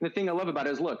life. And the thing I love about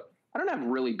it is, look, I don't have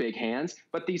really big hands,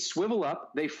 but these swivel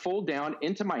up, they fold down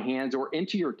into my hands or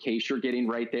into your case you're getting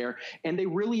right there, and they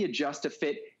really adjust to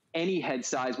fit any head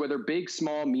size, whether big,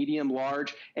 small, medium,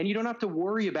 large, and you don't have to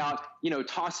worry about,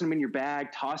 tossing them in your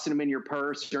bag, tossing them in your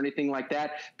purse or anything like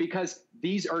that, because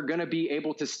these are going to be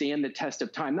able to stand the test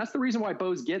of time. That's the reason why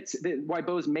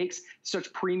Bose makes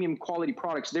such premium quality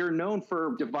products. They're known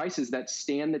for devices that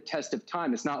stand the test of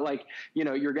time. It's not like,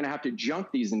 you're going to have to junk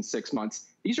these in 6 months.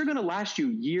 These are going to last you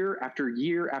year after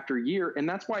year after year, and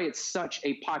that's why it's such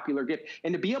a popular gift.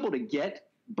 And to be able to get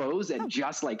Bose at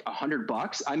just like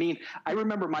 $100. I mean, I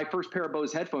remember my first pair of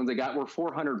Bose headphones I got were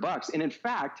 $400. And in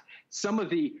fact, some of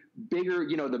the bigger,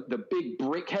 the big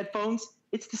brick headphones,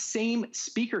 it's the same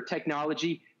speaker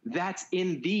technology that's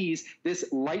in this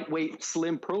lightweight,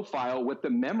 slim profile with the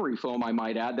memory foam, I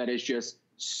might add, that is just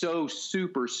so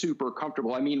super, super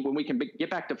comfortable. I mean, when we can get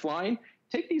back to flying,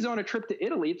 take these on a trip to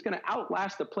Italy. It's going to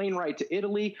outlast the plane ride to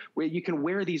Italy, where you can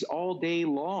wear these all day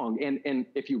long. And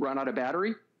if you run out of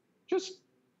battery, just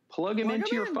plug them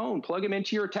into your phone, plug them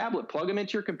into your tablet, plug them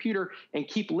into your computer, and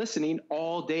keep listening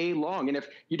all day long. And if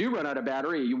you do run out of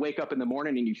battery, you wake up in the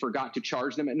morning and you forgot to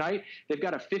charge them at night, they've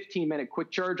got a 15-minute quick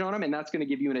charge on them, and that's going to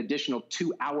give you an additional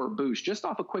 2-hour boost just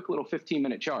off a quick little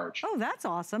 15-minute charge. Oh, that's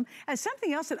awesome. And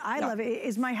something else that I love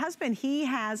is my husband, he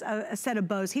has a set of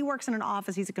Bose. He works in an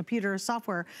office. He's a computer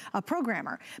software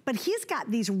programmer, but he's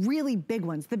got these really big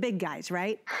ones, the big guys,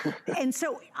 right? And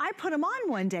so I put them on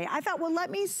one day. I thought, well,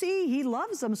 let me see. He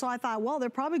loves them. So I thought, well,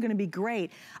 they're probably going to be great.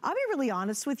 I'll be really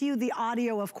honest with you. The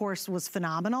audio, of course, was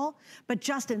phenomenal. But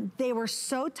Justin, they were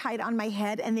so tight on my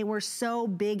head and they were so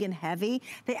big and heavy.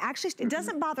 They actually, it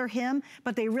doesn't bother him,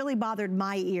 but they really bothered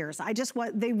my ears. They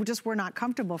just were not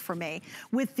comfortable for me.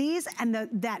 With these and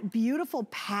that beautiful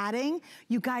padding,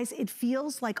 you guys, it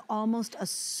feels like almost a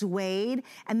suede.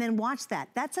 And then watch that.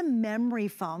 That's a memory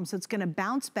foam, so it's going to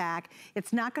bounce back.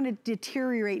 It's not going to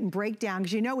deteriorate and break down,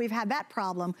 because we've had that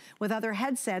problem with other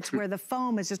headsets where the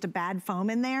foam is just a bad foam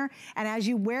in there. And as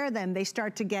you wear them, they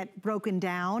start to get broken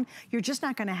down. You're just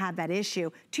not going to have that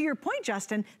issue. To your point,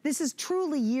 Justin, this is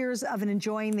truly years of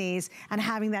enjoying these and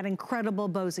having that incredible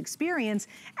Bose experience.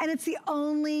 And it's the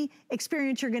only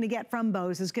experience you're going to get from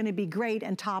Bose is going to be great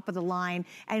and top of the line.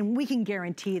 And we can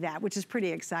guarantee that, which is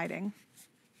pretty exciting.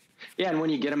 Yeah, and when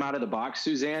you get them out of the box,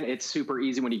 Suzanne, it's super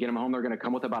easy. When you get them home, they're going to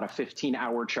come with about a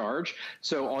 15-hour charge.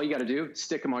 So all you got to do,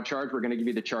 stick them on charge. We're going to give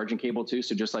you the charging cable too.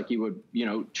 So just like you would,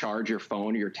 charge your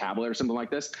phone or your tablet or something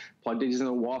like this, plug these in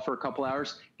the wall for a couple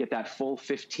hours, get that full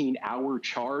 15-hour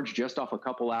charge just off a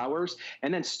couple hours,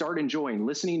 and then start enjoying,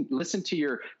 listen to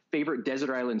your favorite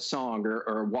desert island song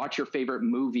or watch your favorite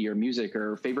movie or music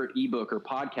or favorite ebook or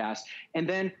podcast, and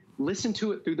then listen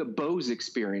to it through the Bose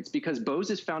experience, because Bose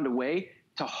has found a way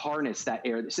to harness that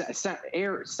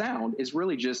air. Sound is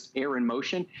really just air in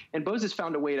motion, and Bose has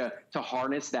found a way to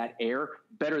harness that air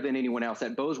better than anyone else.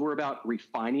 At Bose, we're about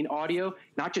refining audio,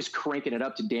 not just cranking it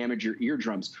up to damage your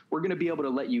eardrums. We're going to be able to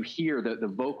let you hear the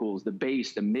vocals, the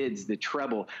bass, the mids, the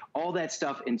treble, all that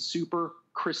stuff in super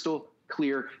crystal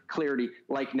clear clarity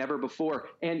like never before.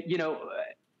 And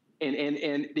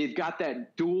and they've got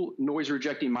that dual noise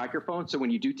rejecting microphone. So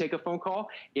when you do take a phone call,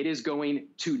 it is going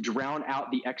to drown out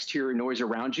the exterior noise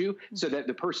around you so that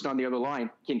the person on the other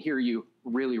line can hear you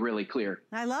really, really clear.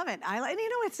 I love it.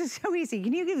 It's just so easy.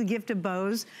 Can you give the gift of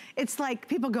Bose? It's like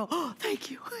people go, oh, thank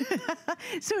you.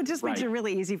 So it just makes a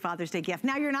really easy Father's Day gift.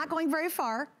 Now you're not going very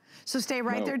far. So stay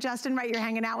right there, Justin, right? You're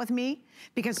hanging out with me,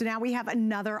 because now we have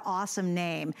another awesome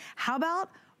name. How about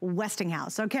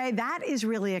Westinghouse, okay? That is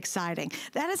really exciting.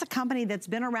 That is a company that's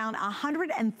been around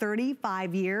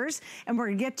 135 years, and we're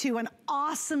gonna get to an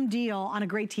awesome deal on a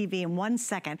great TV in 1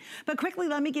 second. But quickly,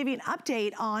 let me give you an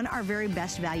update on our very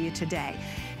best value today.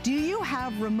 Do you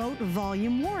have remote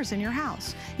volume wars in your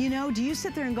house? Do you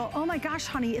sit there and go, oh my gosh,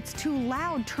 honey, it's too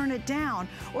loud, turn it down?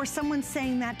 Or someone's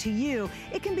saying that to you.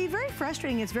 It can be very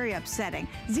frustrating, it's very upsetting.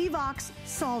 Zvox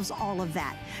solves all of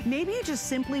that. Maybe you just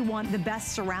simply want the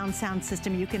best surround sound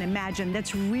system you can imagine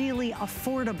that's really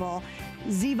affordable.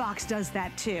 Zvox does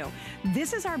that too.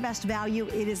 This is our best value.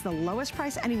 It is the lowest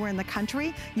price anywhere in the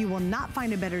country. You will not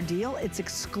find a better deal. It's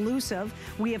exclusive.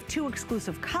 We have 2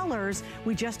 exclusive colors.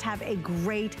 We just have a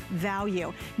great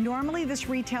value. Normally this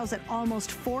retails at almost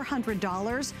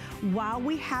 $400. While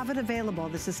we have it available,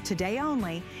 this is today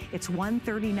only, it's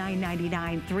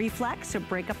 $139.99. 3 flex, so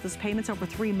break up those payments over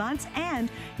 3 months.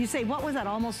 And you say, what was that?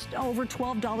 Almost over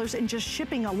 $12 in just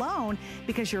shipping alone,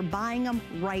 because you're buying them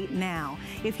right now.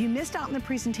 If you missed out in the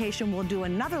presentation, we'll do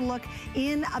another look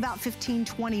in about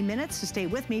 15-20 minutes, so stay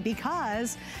with me,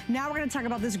 because now we're going to talk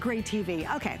about this great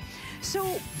TV. Okay,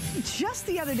 so just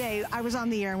the other day I was on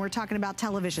the air and we're talking about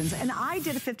televisions, and I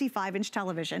did a 55-inch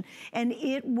television, and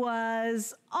it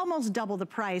was almost double the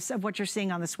price of what you're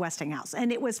seeing on this Westinghouse,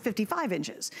 and it was 55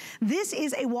 inches. This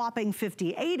is a whopping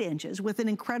 58 inches with an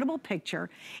incredible picture.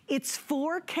 It's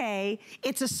 4K,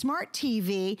 it's a smart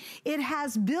TV, it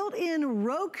has built-in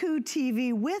Roku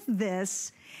TV with this.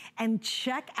 And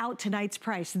check out tonight's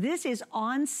price. This is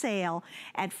on sale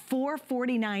at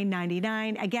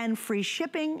 $449.99. Again, free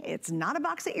shipping. It's not a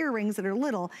box of earrings that are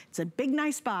little. It's a big,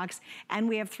 nice box. And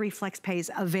we have 3 flex pays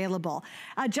available.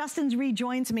 Justin's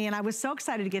rejoins me, and I was so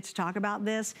excited to get to talk about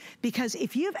this, because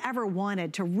if you've ever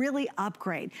wanted to really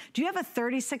upgrade, do you have a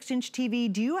 36-inch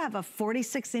TV? Do you have a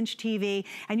 46-inch TV?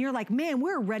 And you're like, man,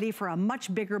 we're ready for a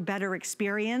much bigger, better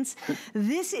experience.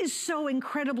 This is so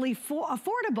incredibly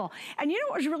affordable. And you know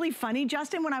what was really funny,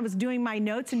 Justin, when I was doing my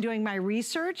notes and doing my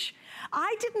research,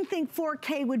 I didn't think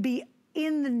 4K would be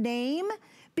in the name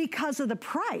because of the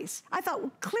price. I thought,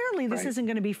 well, clearly this isn't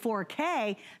gonna be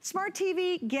 4K. Smart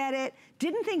TV, get it.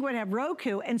 Didn't think we'd have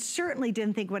Roku, and certainly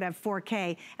didn't think we'd have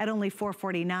 4K at only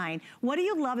 $449. What do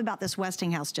you love about this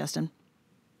Westinghouse, Justin?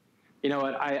 You know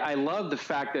what, I love the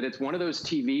fact that it's one of those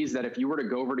TVs that if you were to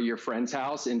go over to your friend's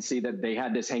house and see that they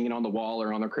had this hanging on the wall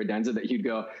or on their credenza, that you'd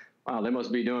go, wow, they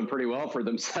must be doing pretty well for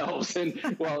themselves.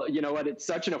 And well, you know what? It's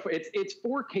such it's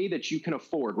 4K that you can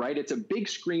afford, right? It's a big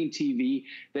screen TV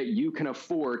that you can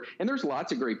afford. And there's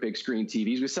lots of great big screen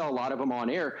TVs. We sell a lot of them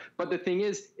on air. But the thing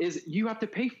is you have to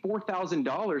pay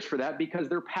 $4,000 for that, because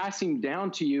they're passing down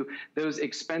to you those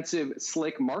expensive,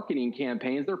 slick marketing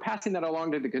campaigns. They're passing that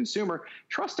along to the consumer.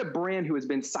 Trust a brand who has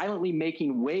been silently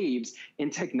making waves in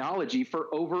technology for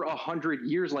over 100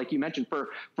 years, like you mentioned,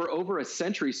 for over a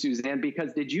century, Suzanne,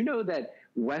 because did you know that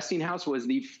Westinghouse was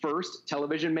the first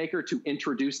television maker to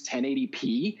introduce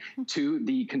 1080p to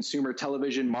the consumer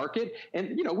television market?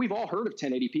 And, we've all heard of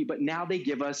 1080p, but now they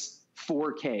give us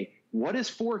 4K. What is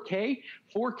 4K?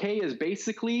 4K is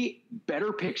basically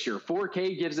better picture.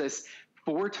 4K gives us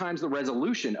 4 times the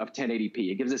resolution of 1080p.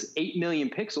 It gives us 8 million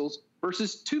pixels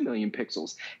versus 2 million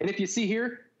pixels. And if you see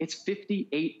here, it's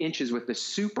 58 inches with the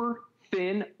super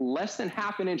thin, less than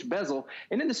 ½ inch bezel.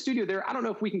 And in the studio there, I don't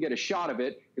know if we can get a shot of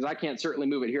it, because I can't certainly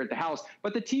move it here at the house,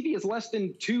 but the TV is less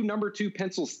than 2 No. 2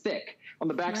 pencils thick. On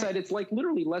the backside, it's like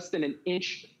literally less than an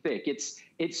inch thick.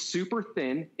 It's super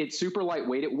thin. It's super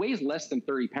lightweight. It weighs less than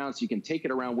 30 pounds. So you can take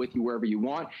it around with you wherever you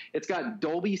want. It's got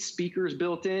Dolby speakers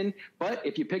built in. But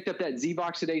if you picked up that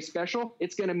Z-Box Today special,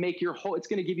 it's going to make it's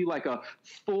going to give you like a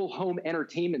full home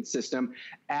entertainment system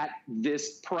at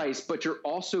this price. But you're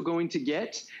also going to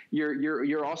get,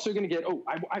 you're also going to get,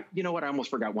 you know what? I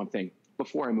almost forgot one thing.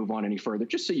 Before I move on any further,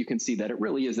 just so you can see that it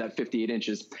really is that 58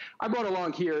 inches. I brought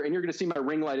along here, and you're going to see my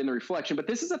ring light in the reflection, but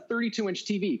this is a 32-inch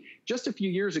TV. Just a few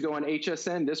years ago on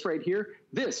HSN, this right here,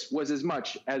 this was as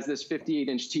much as this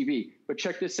 58-inch TV. But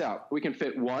check this out. We can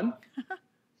fit 1,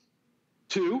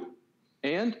 2,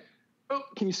 and,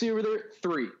 can you see over there?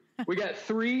 3. We got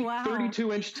 3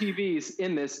 32-inch TVs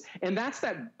in this, and that's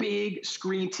that big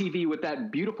screen TV with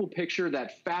that beautiful picture,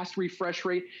 that fast refresh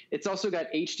rate. It's also got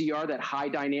HDR, that high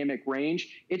dynamic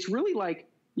range. It's really like,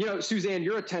 you know, Suzanne,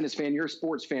 you're a tennis fan, you're a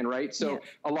sports fan, right? So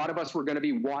a lot of us were going to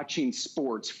be watching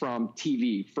sports from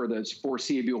TV for the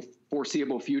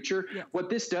foreseeable future. What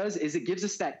this does is it gives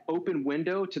us that open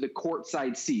window to the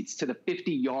courtside seats, to the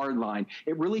 50-yard line.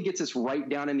 It really gets us right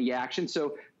down in the action.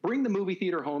 So bring the movie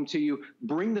theater home to you,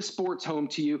 bring the sports home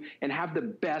to you, and have the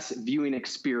best viewing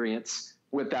experience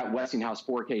with that Westinghouse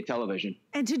 4K television.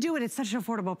 And to do it at such an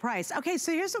affordable price. Okay,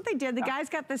 so here's what they did. The guy's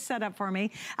got this set up for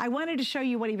me. I wanted to show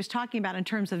you what he was talking about in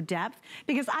terms of depth,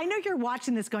 because I know you're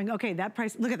watching this going, okay, that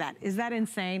price, look at that. Is that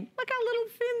insane? Look how little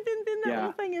thin that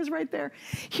little thing is right there.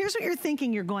 Here's what you're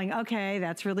thinking. You're going, okay,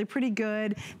 that's really pretty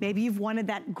good. Maybe you've wanted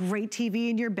that great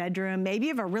TV in your bedroom. Maybe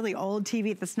you have a really old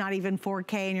TV that's not even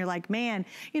 4K, and you're like, man,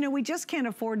 you know, we just can't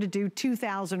afford to do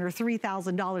 $2,000 or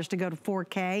 $3,000 to go to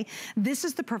 4K. This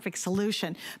is the perfect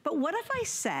solution. But what if I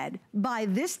said, buy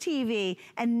this TV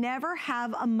and never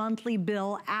have a monthly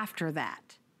bill after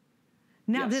that?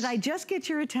 Now, did I just get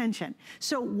your attention?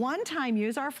 So one time,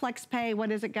 use our FlexPay.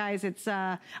 What is it, guys? It's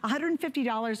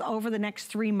 $150 over the next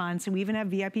 3 months, and we even have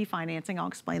VIP financing. I'll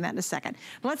explain that in a second.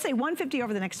 But let's say $150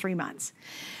 over the next 3 months.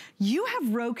 You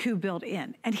have Roku built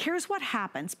in, and here's what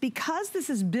happens. Because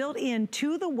this is built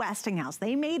into the Westinghouse,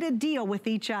 they made a deal with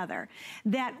each other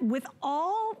that with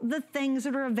all the things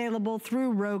that are available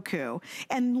through Roku,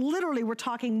 and literally we're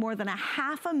talking more than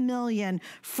 500,000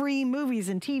 free movies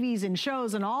and TVs and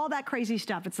shows and all that crazy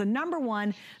stuff. It's the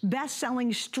 #1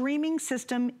 best-selling streaming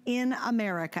system in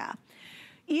America.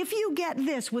 If you get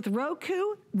this with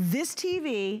Roku, this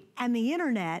TV, and the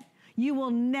internet, you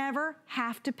will never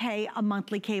have to pay a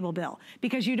monthly cable bill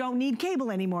because you don't need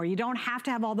cable anymore. You don't have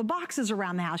to have all the boxes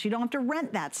around the house. You don't have to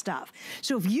rent that stuff.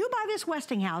 So if you buy this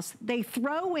Westinghouse, they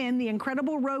throw in the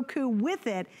incredible Roku with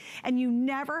it, and you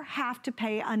never have to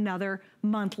pay another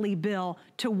monthly bill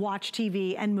to watch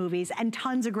TV and movies and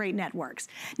tons of great networks.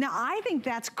 Now, I think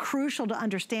that's crucial to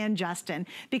understand, Justin,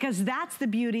 because that's the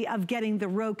beauty of getting the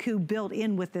Roku built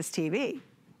in with this TV.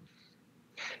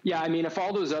 Yeah, I mean, if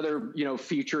all those other,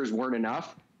 features weren't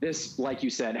enough, this, like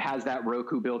you said, has that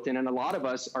Roku built in. And a lot of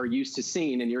us are used to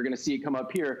seeing, and you're going to see it come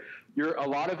up here, a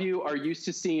lot of you are used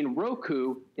to seeing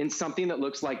Roku in something that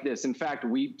looks like this. In fact,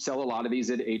 we sell a lot of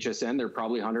these at HSN. They're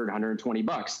probably $100,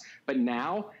 $120. But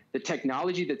now the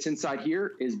technology that's inside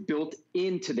here is built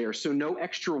into there. So no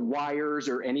extra wires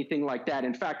or anything like that.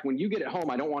 In fact, when you get it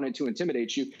home, I don't want it to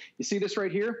intimidate you. You see this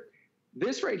right here?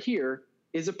 This right here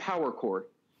is a power cord.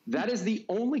 That is the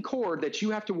only cord that you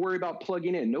have to worry about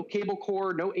plugging in. No cable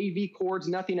cord, no AV cords,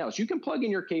 nothing else. You can plug in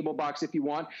your cable box if you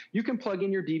want. You can plug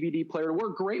in your DVD player. We're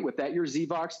great with that, your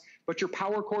Z-Box. But your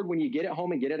power cord, when you get it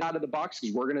home and get it out of the box,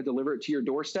 because we're going to deliver it to your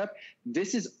doorstep,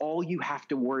 this is all you have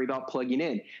to worry about plugging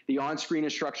in. The on-screen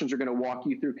instructions are going to walk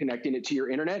you through connecting it to your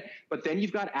internet. But then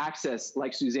you've got access,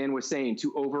 like Suzanne was saying,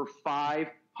 to over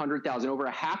 500,000, over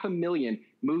 500,000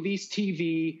 movies,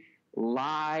 TV,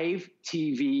 live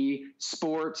TV,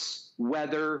 sports,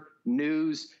 weather,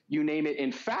 news, you name it.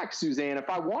 In fact, Suzanne, if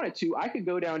I wanted to, I could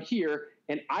go down here,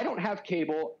 and I don't have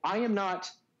cable. I am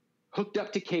not hooked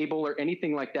up to cable or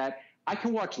anything like that. I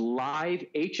can watch live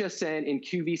HSN and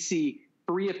QVC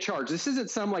free of charge. This isn't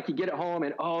some like you get it home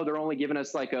and, oh, they're only giving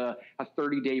us like a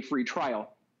 30-day free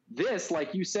trial. This,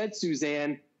 like you said,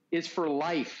 Suzanne, is for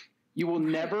life. You will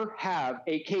never have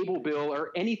a cable bill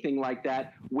or anything like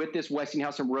that with this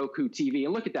Westinghouse and Roku TV.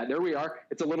 And look at that. There we are.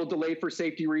 It's a little delayed for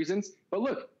safety reasons. But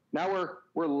look, now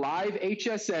we're live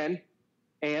HSN.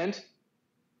 And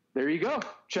there you go.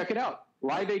 Check it out.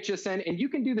 Live HSN. And you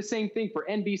can do the same thing for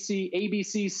NBC,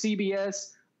 ABC,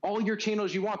 CBS, all your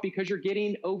channels you want, because you're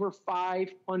getting over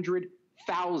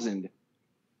 500,000.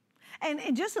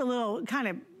 And just a little kind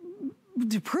of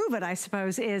to prove it, I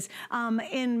suppose, is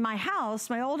in my house,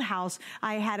 my old house,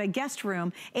 I had a guest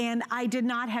room and I did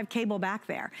not have cable back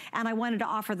there. And I wanted to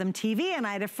offer them TV, and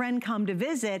I had a friend come to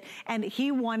visit and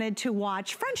he wanted to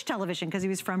watch French television because he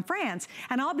was from France.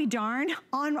 And I'll be darned,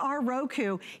 on our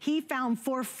Roku, he found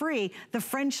for free the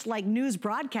French news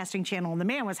broadcasting channel, and the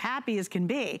man was happy as can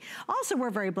be. Also, we're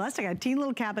very blessed. I got a teeny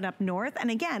little cabin up north. And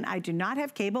again, I do not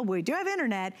have cable, but we do have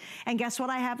internet. And guess what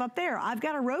I have up there? I've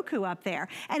got a Roku up there.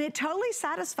 And it totally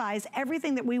satisfies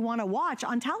everything that we want to watch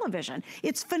on television.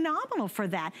 It's phenomenal for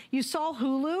that. You saw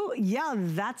Hulu? Yeah,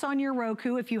 that's on your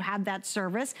Roku if you have that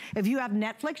service. If you have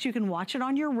Netflix, you can watch it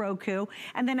on your Roku.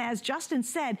 And then as Justin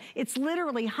said, it's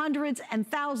literally hundreds and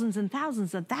thousands and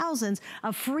thousands and thousands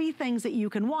of free things that you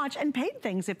can watch, and paid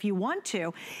things if you want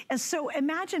to. And so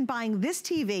imagine buying this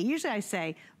TV. Usually I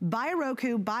say, buy a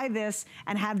Roku, buy this,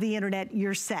 and have the internet,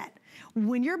 you're set.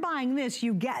 When you're buying this,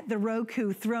 you get the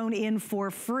Roku thrown in for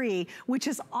free, which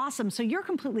is awesome. So you're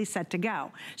completely set to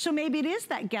go. So maybe it is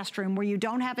that guest room where you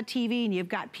don't have a TV and you've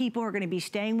got people who are going to be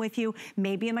staying with you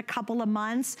maybe in a couple of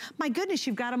months. My goodness,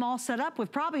 you've got them all set up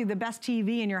with probably the best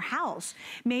TV in your house.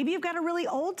 Maybe you've got a really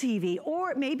old TV,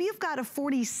 or maybe you've got a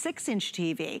 46-inch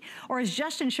TV, or as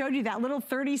Justin showed you, that little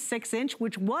 36-inch,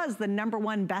 which was the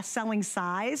 #1 best-selling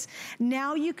size.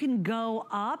 Now you can go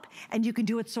up and you can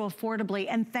do it so affordably.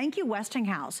 And thank you,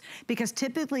 Westinghouse, because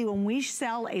typically when we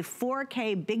sell a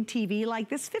 4K big TV like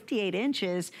this, 58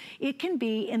 inches, it can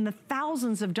be in the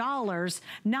thousands of dollars,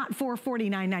 not for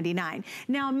 $49.99.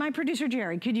 Now, my producer,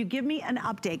 Jerry, could you give me an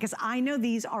update? Because I know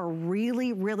these are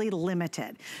really, really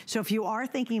limited. So if you are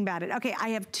thinking about it, okay, I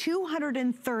have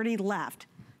 230 left.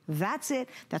 That's it.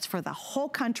 That's for the whole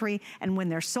country. And when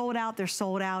they're sold out, they're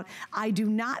sold out. I do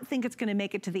not think it's going to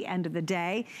make it to the end of the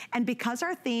day. And because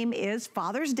our theme is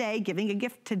Father's Day, giving a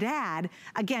gift to Dad,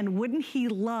 again, wouldn't he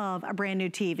love a brand new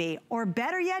TV? Or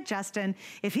better yet, Justin,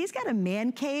 if he's got a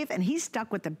man cave and he's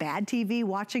stuck with the bad TV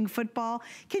watching football,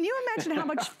 can you imagine how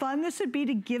much fun this would be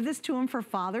to give this to him for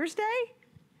Father's Day?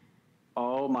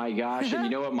 Oh my gosh. And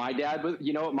you know what my dad would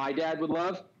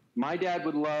love? My dad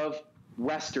would love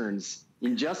Westerns.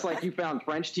 And just like you found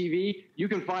French TV, you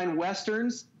can find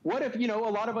Westerns. What if, a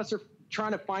lot of us are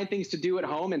trying to find things to do at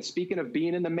home, and speaking of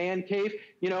being in the man cave,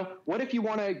 what if you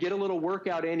want to get a little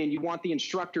workout in and you want the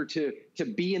instructor to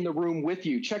be in the room with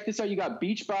you? Check this out. You got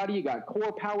Beachbody, you got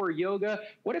Core Power Yoga.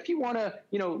 What if you want to,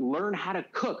 learn how to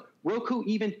cook? Roku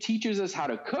even teaches us how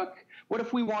to cook. What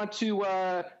if we want to,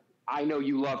 I know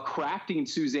you love crafting,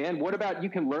 Suzanne. What about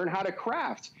you can learn how to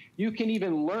craft? You can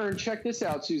even learn, check this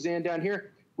out, Suzanne, down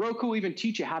here. Roku will even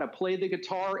teach you how to play the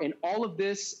guitar, and all of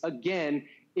this, again,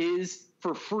 is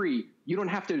for free. You don't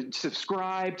have to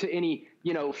subscribe to any,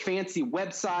 fancy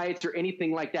websites or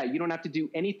anything like that. You don't have to do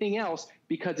anything else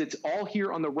because it's all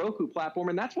here on the Roku platform,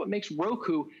 and that's what makes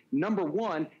Roku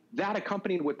 #1. That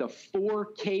accompanied with the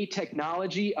 4K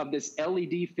technology of this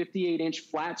LED 58-inch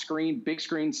flat screen, big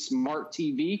screen, smart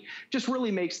TV, just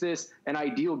really makes this an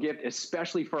ideal gift,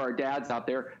 especially for our dads out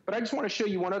there. But I just want to show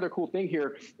you one other cool thing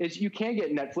here is you can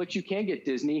get Netflix, you can get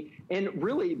Disney, and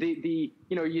really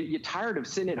you're tired of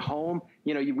sitting at home.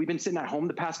 We've been sitting at home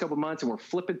the past couple months and we're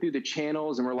flipping through the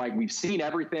channels and we're like, we've seen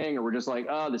everything, or we're just like,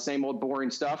 oh, the same old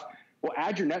boring stuff. Well,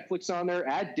 add your Netflix on there,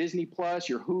 add Disney Plus,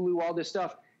 your Hulu, all this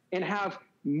stuff, and have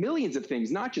millions of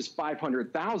things, not just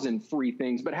 500,000 free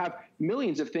things, but have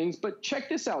millions of things. But check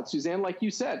this out, Suzanne, like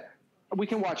you said, we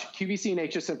can watch QVC and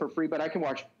HSN for free, but I can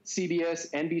watch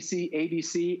CBS, NBC,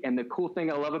 ABC, and the cool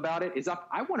thing I love about it is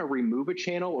I want to remove a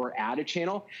channel or add a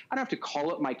channel. I don't have to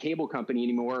call up my cable company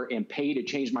anymore and pay to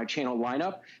change my channel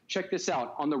lineup. Check this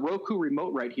out. On the Roku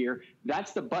remote right here,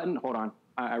 that's the button. Hold on.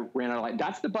 I ran out of light.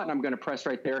 That's the button I'm going to press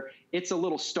right there. It's a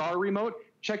little star remote.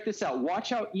 Check this out. Watch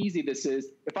how easy this is.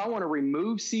 If I want to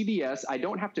remove CBS, I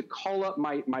don't have to call up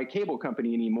my cable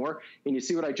company anymore. And you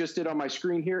see what I just did on my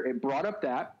screen here? It brought up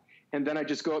that. And then I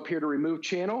just go up here to remove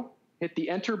channel, hit the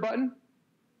enter button,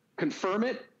 confirm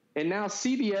it. And now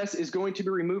CBS is going to be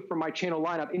removed from my channel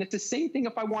lineup. And it's the same thing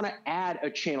if I want to add a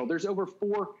channel. There's over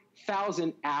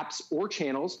 4,000 apps or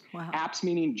channels. Wow. Apps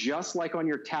meaning just like on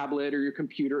your tablet or your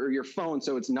computer or your phone,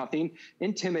 so it's nothing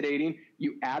intimidating.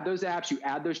 You add those apps, you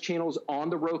add those channels on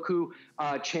the Roku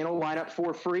channel lineup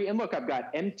for free. And look, I've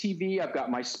got MTV, I've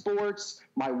got my sports,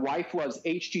 my wife loves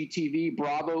HGTV,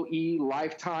 Bravo, E,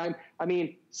 Lifetime. I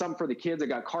mean, something for the kids. I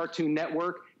got Cartoon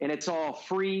Network, and it's all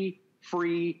free.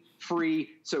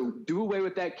 So do away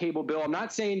with that cable bill. I'm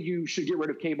not saying you should get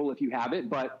rid of cable if you have it,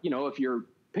 but if you're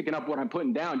picking up what I'm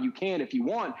putting down, you can if you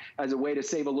want, as a way to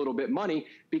save a little bit money,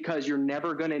 because you're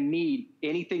never going to need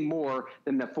anything more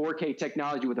than the 4K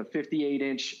technology with a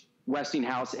 58-inch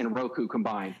Westinghouse and Roku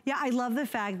combined. Yeah, I love the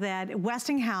fact that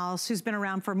Westinghouse, who's been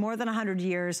around for more than 100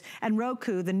 years, and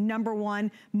Roku, the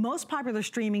 #1 most popular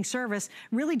streaming service,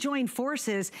 really joined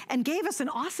forces and gave us an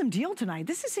awesome deal tonight.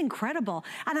 This is incredible.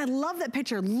 And I love that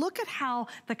picture. Look at how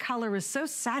the color is so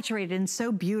saturated and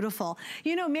so beautiful.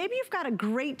 You know, maybe you've got a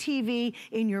great TV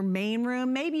in your main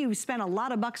room. Maybe you spent a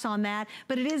lot of bucks on that,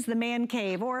 but it is the man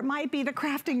cave, or it might be the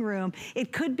crafting room.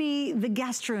 It could be the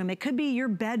guest room. It could be your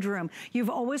bedroom. You've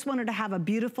always wanted to have a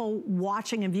beautiful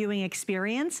watching and viewing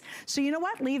experience. So you know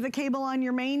what? Leave the cable on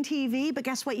your main TV, but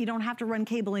guess what? You don't have to run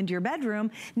cable into your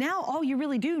bedroom. Now all you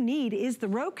really do need is the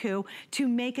Roku to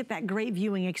make it that great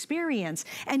viewing experience,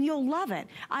 and you'll love it.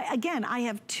 I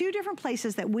have 2 different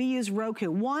places that we use Roku.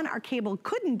 One, our cable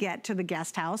couldn't get to the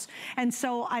guest house, and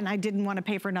I didn't want to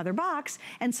pay for another box,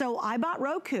 and so I bought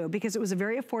Roku because it was a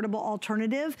very affordable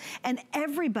alternative, and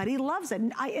everybody loves it.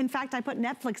 And in fact, I put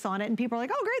Netflix on it, and people are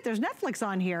like, oh great, there's Netflix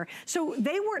on here. So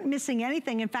they weren't missing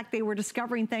anything. In fact, they were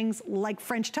discovering things like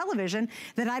French television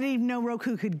that I didn't even know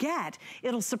Roku could get.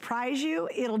 It'll surprise you.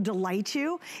 It'll delight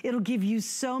you. It'll give you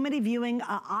so many viewing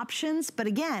options. But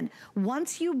again,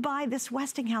 once you buy this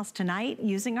Westinghouse tonight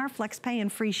using our FlexPay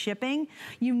and free shipping,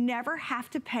 you never have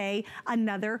to pay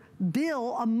another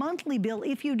bill, a monthly bill,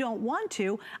 if you don't want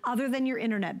to, other than your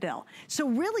internet bill. So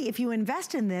really, if you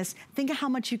invest in this, think of how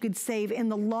much you could save in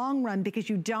the long run, because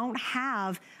you don't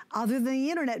have, other than the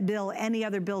internet bill, any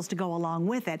other bills to go along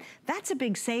with it. That's a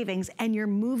big savings, and you're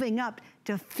moving up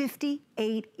to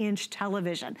 58-inch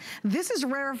television. This is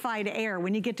rarefied air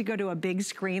when you get to go to a big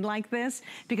screen like this,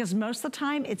 because most of the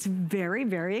time it's very,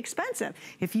 very expensive.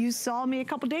 If you saw me a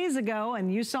couple days ago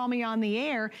and you saw me on the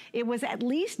air, it was at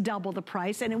least double the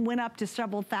price, and it went up to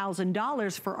several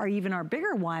 $1,000s for even our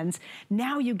bigger ones.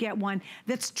 Now you get one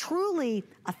that's truly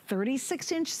a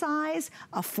 36-inch size,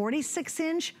 a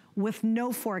 46-inch, with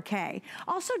no 4K.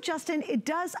 Also, Justin, it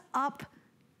does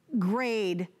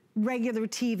upgrade regular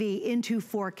TV into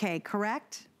 4K,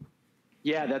 correct?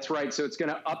 Yeah, that's right. So it's going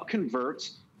to up-convert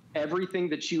everything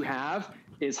that you have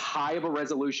as high of a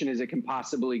resolution as it can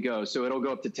possibly go. So it'll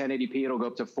go up to 1080p, it'll go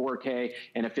up to 4K,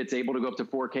 and if it's able to go up to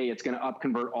 4K, it's going to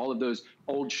up-convert all of those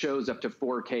old shows up to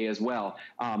 4K as well.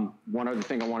 One other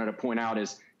thing I wanted to point out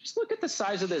is just look at the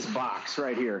size of this box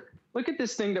right here. Look at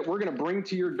this thing that we're going to bring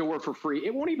to your door for free.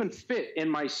 It won't even fit in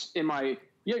my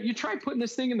you try putting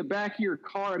this thing in the back of your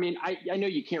car. I mean, I know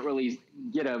you can't really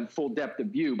get a full depth of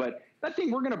view, but that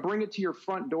thing, we're going to bring it to your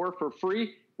front door for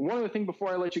free. One other thing before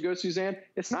I let you go, Suzanne,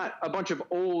 it's not a bunch of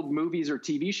old movies or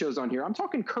TV shows on here. I'm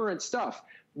talking current stuff.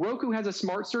 Roku has a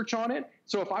smart search on it.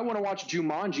 So if I want to watch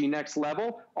Jumanji Next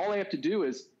Level, all I have to do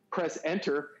is press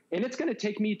enter, and it's going to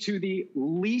take me to the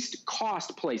least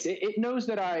cost place. It knows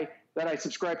that I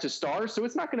subscribe to Stars, so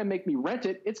it's not going to make me rent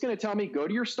it. It's going to tell me, go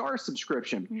to your Stars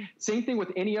subscription. Same thing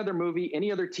with any other movie,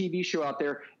 any other TV show out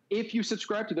there. If you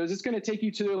subscribe to those, it's going to take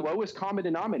you to the lowest common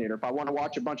denominator. If I want to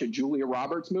watch a bunch of Julia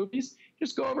Roberts movies,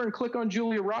 just go over and click on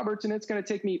Julia Roberts, and it's going to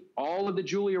take me all of the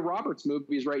Julia Roberts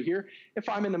movies right here. If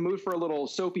I'm in the mood for a little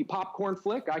soapy popcorn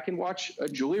flick, I can watch a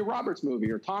Julia Roberts movie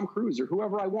or Tom Cruise or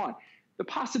whoever I want. The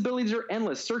possibilities are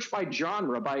endless. Search by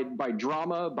genre, by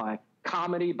drama, by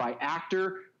comedy, by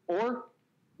actor, or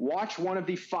watch one of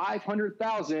the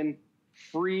 500,000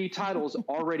 free titles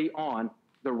already on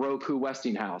the Roku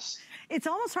Westinghouse. It's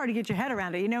almost hard to get your head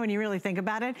around it, you know, when you really think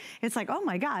about it. It's like, oh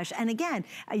my gosh. And again,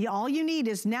 all you need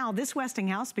is now this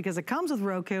Westinghouse, because it comes with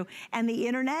Roku and the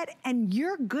internet, and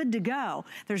you're good to go.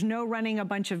 There's no running a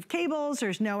bunch of cables.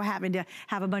 There's no having to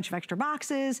have a bunch of extra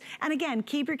boxes. And again,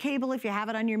 keep your cable if you have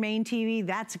it on your main TV.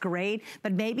 That's great.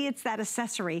 But maybe it's that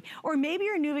accessory. Or maybe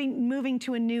you're moving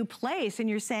to a new place and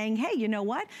you're saying, hey, you know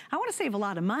what? I want to save a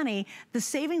lot of money. The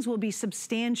savings will be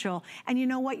substantial. And you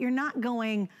know what? You're not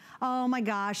going, oh my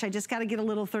gosh, I just got to get a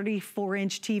little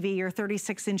 34-inch TV or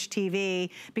 36-inch TV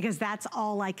because that's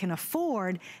all I can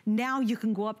afford. Now you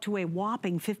can go up to a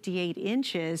whopping 58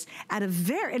 inches at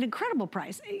an incredible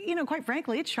price. You know, quite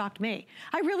frankly, it shocked me.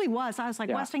 I really was. I was like,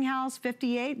 yeah. Westinghouse,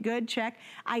 58, good, check.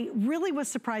 I really was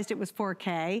surprised it was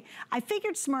 4K. I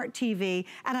figured smart TV,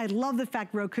 and I love the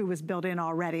fact Roku was built in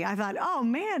already. I thought, oh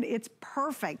man, it's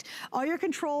perfect. All your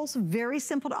controls, very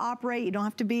simple to operate. You don't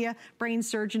have to be a brain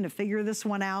surgeon to figure this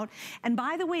one out. And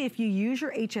by the way, if you use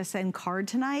your HSN card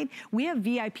tonight, we have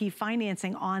VIP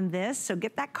financing on this. So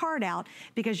get that card out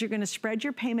because you're going to spread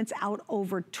your payments out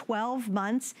over 12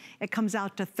 months. It comes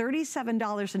out to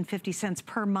 $37.50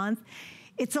 per month.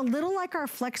 It's a little like our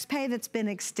FlexPay that's been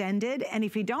extended, and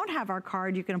if you don't have our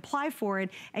card, you can apply for it,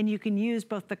 and you can use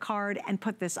both the card and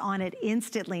put this on it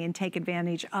instantly and take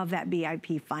advantage of that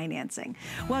VIP financing.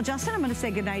 Well, Justin, I'm going to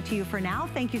say goodnight to you for now.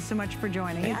 Thank you so much for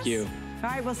joining us. Thank you. All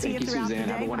right, we'll see you throughout Suzanne. the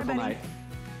day. Have a wonderful night.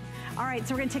 All right,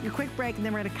 so we're going to take a quick break, and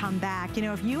then we're going to come back. You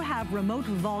know, if you have remote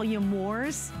volume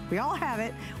wars, we all have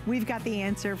it. We've got the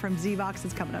answer from ZBox.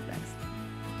 It's coming up next.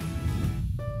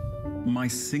 My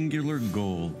singular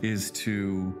goal is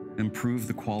to improve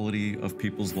the quality of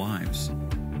people's lives.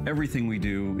 Everything we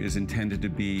do is intended to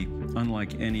be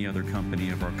unlike any other company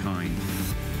of our kind.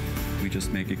 We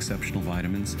just make exceptional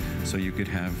vitamins so you could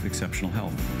have exceptional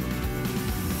health.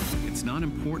 It's not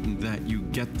important that you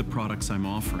get the products I'm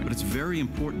offering, but it's very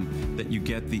important that you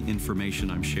get the information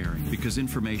I'm sharing, because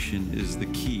information is the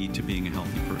key to being a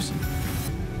healthy person.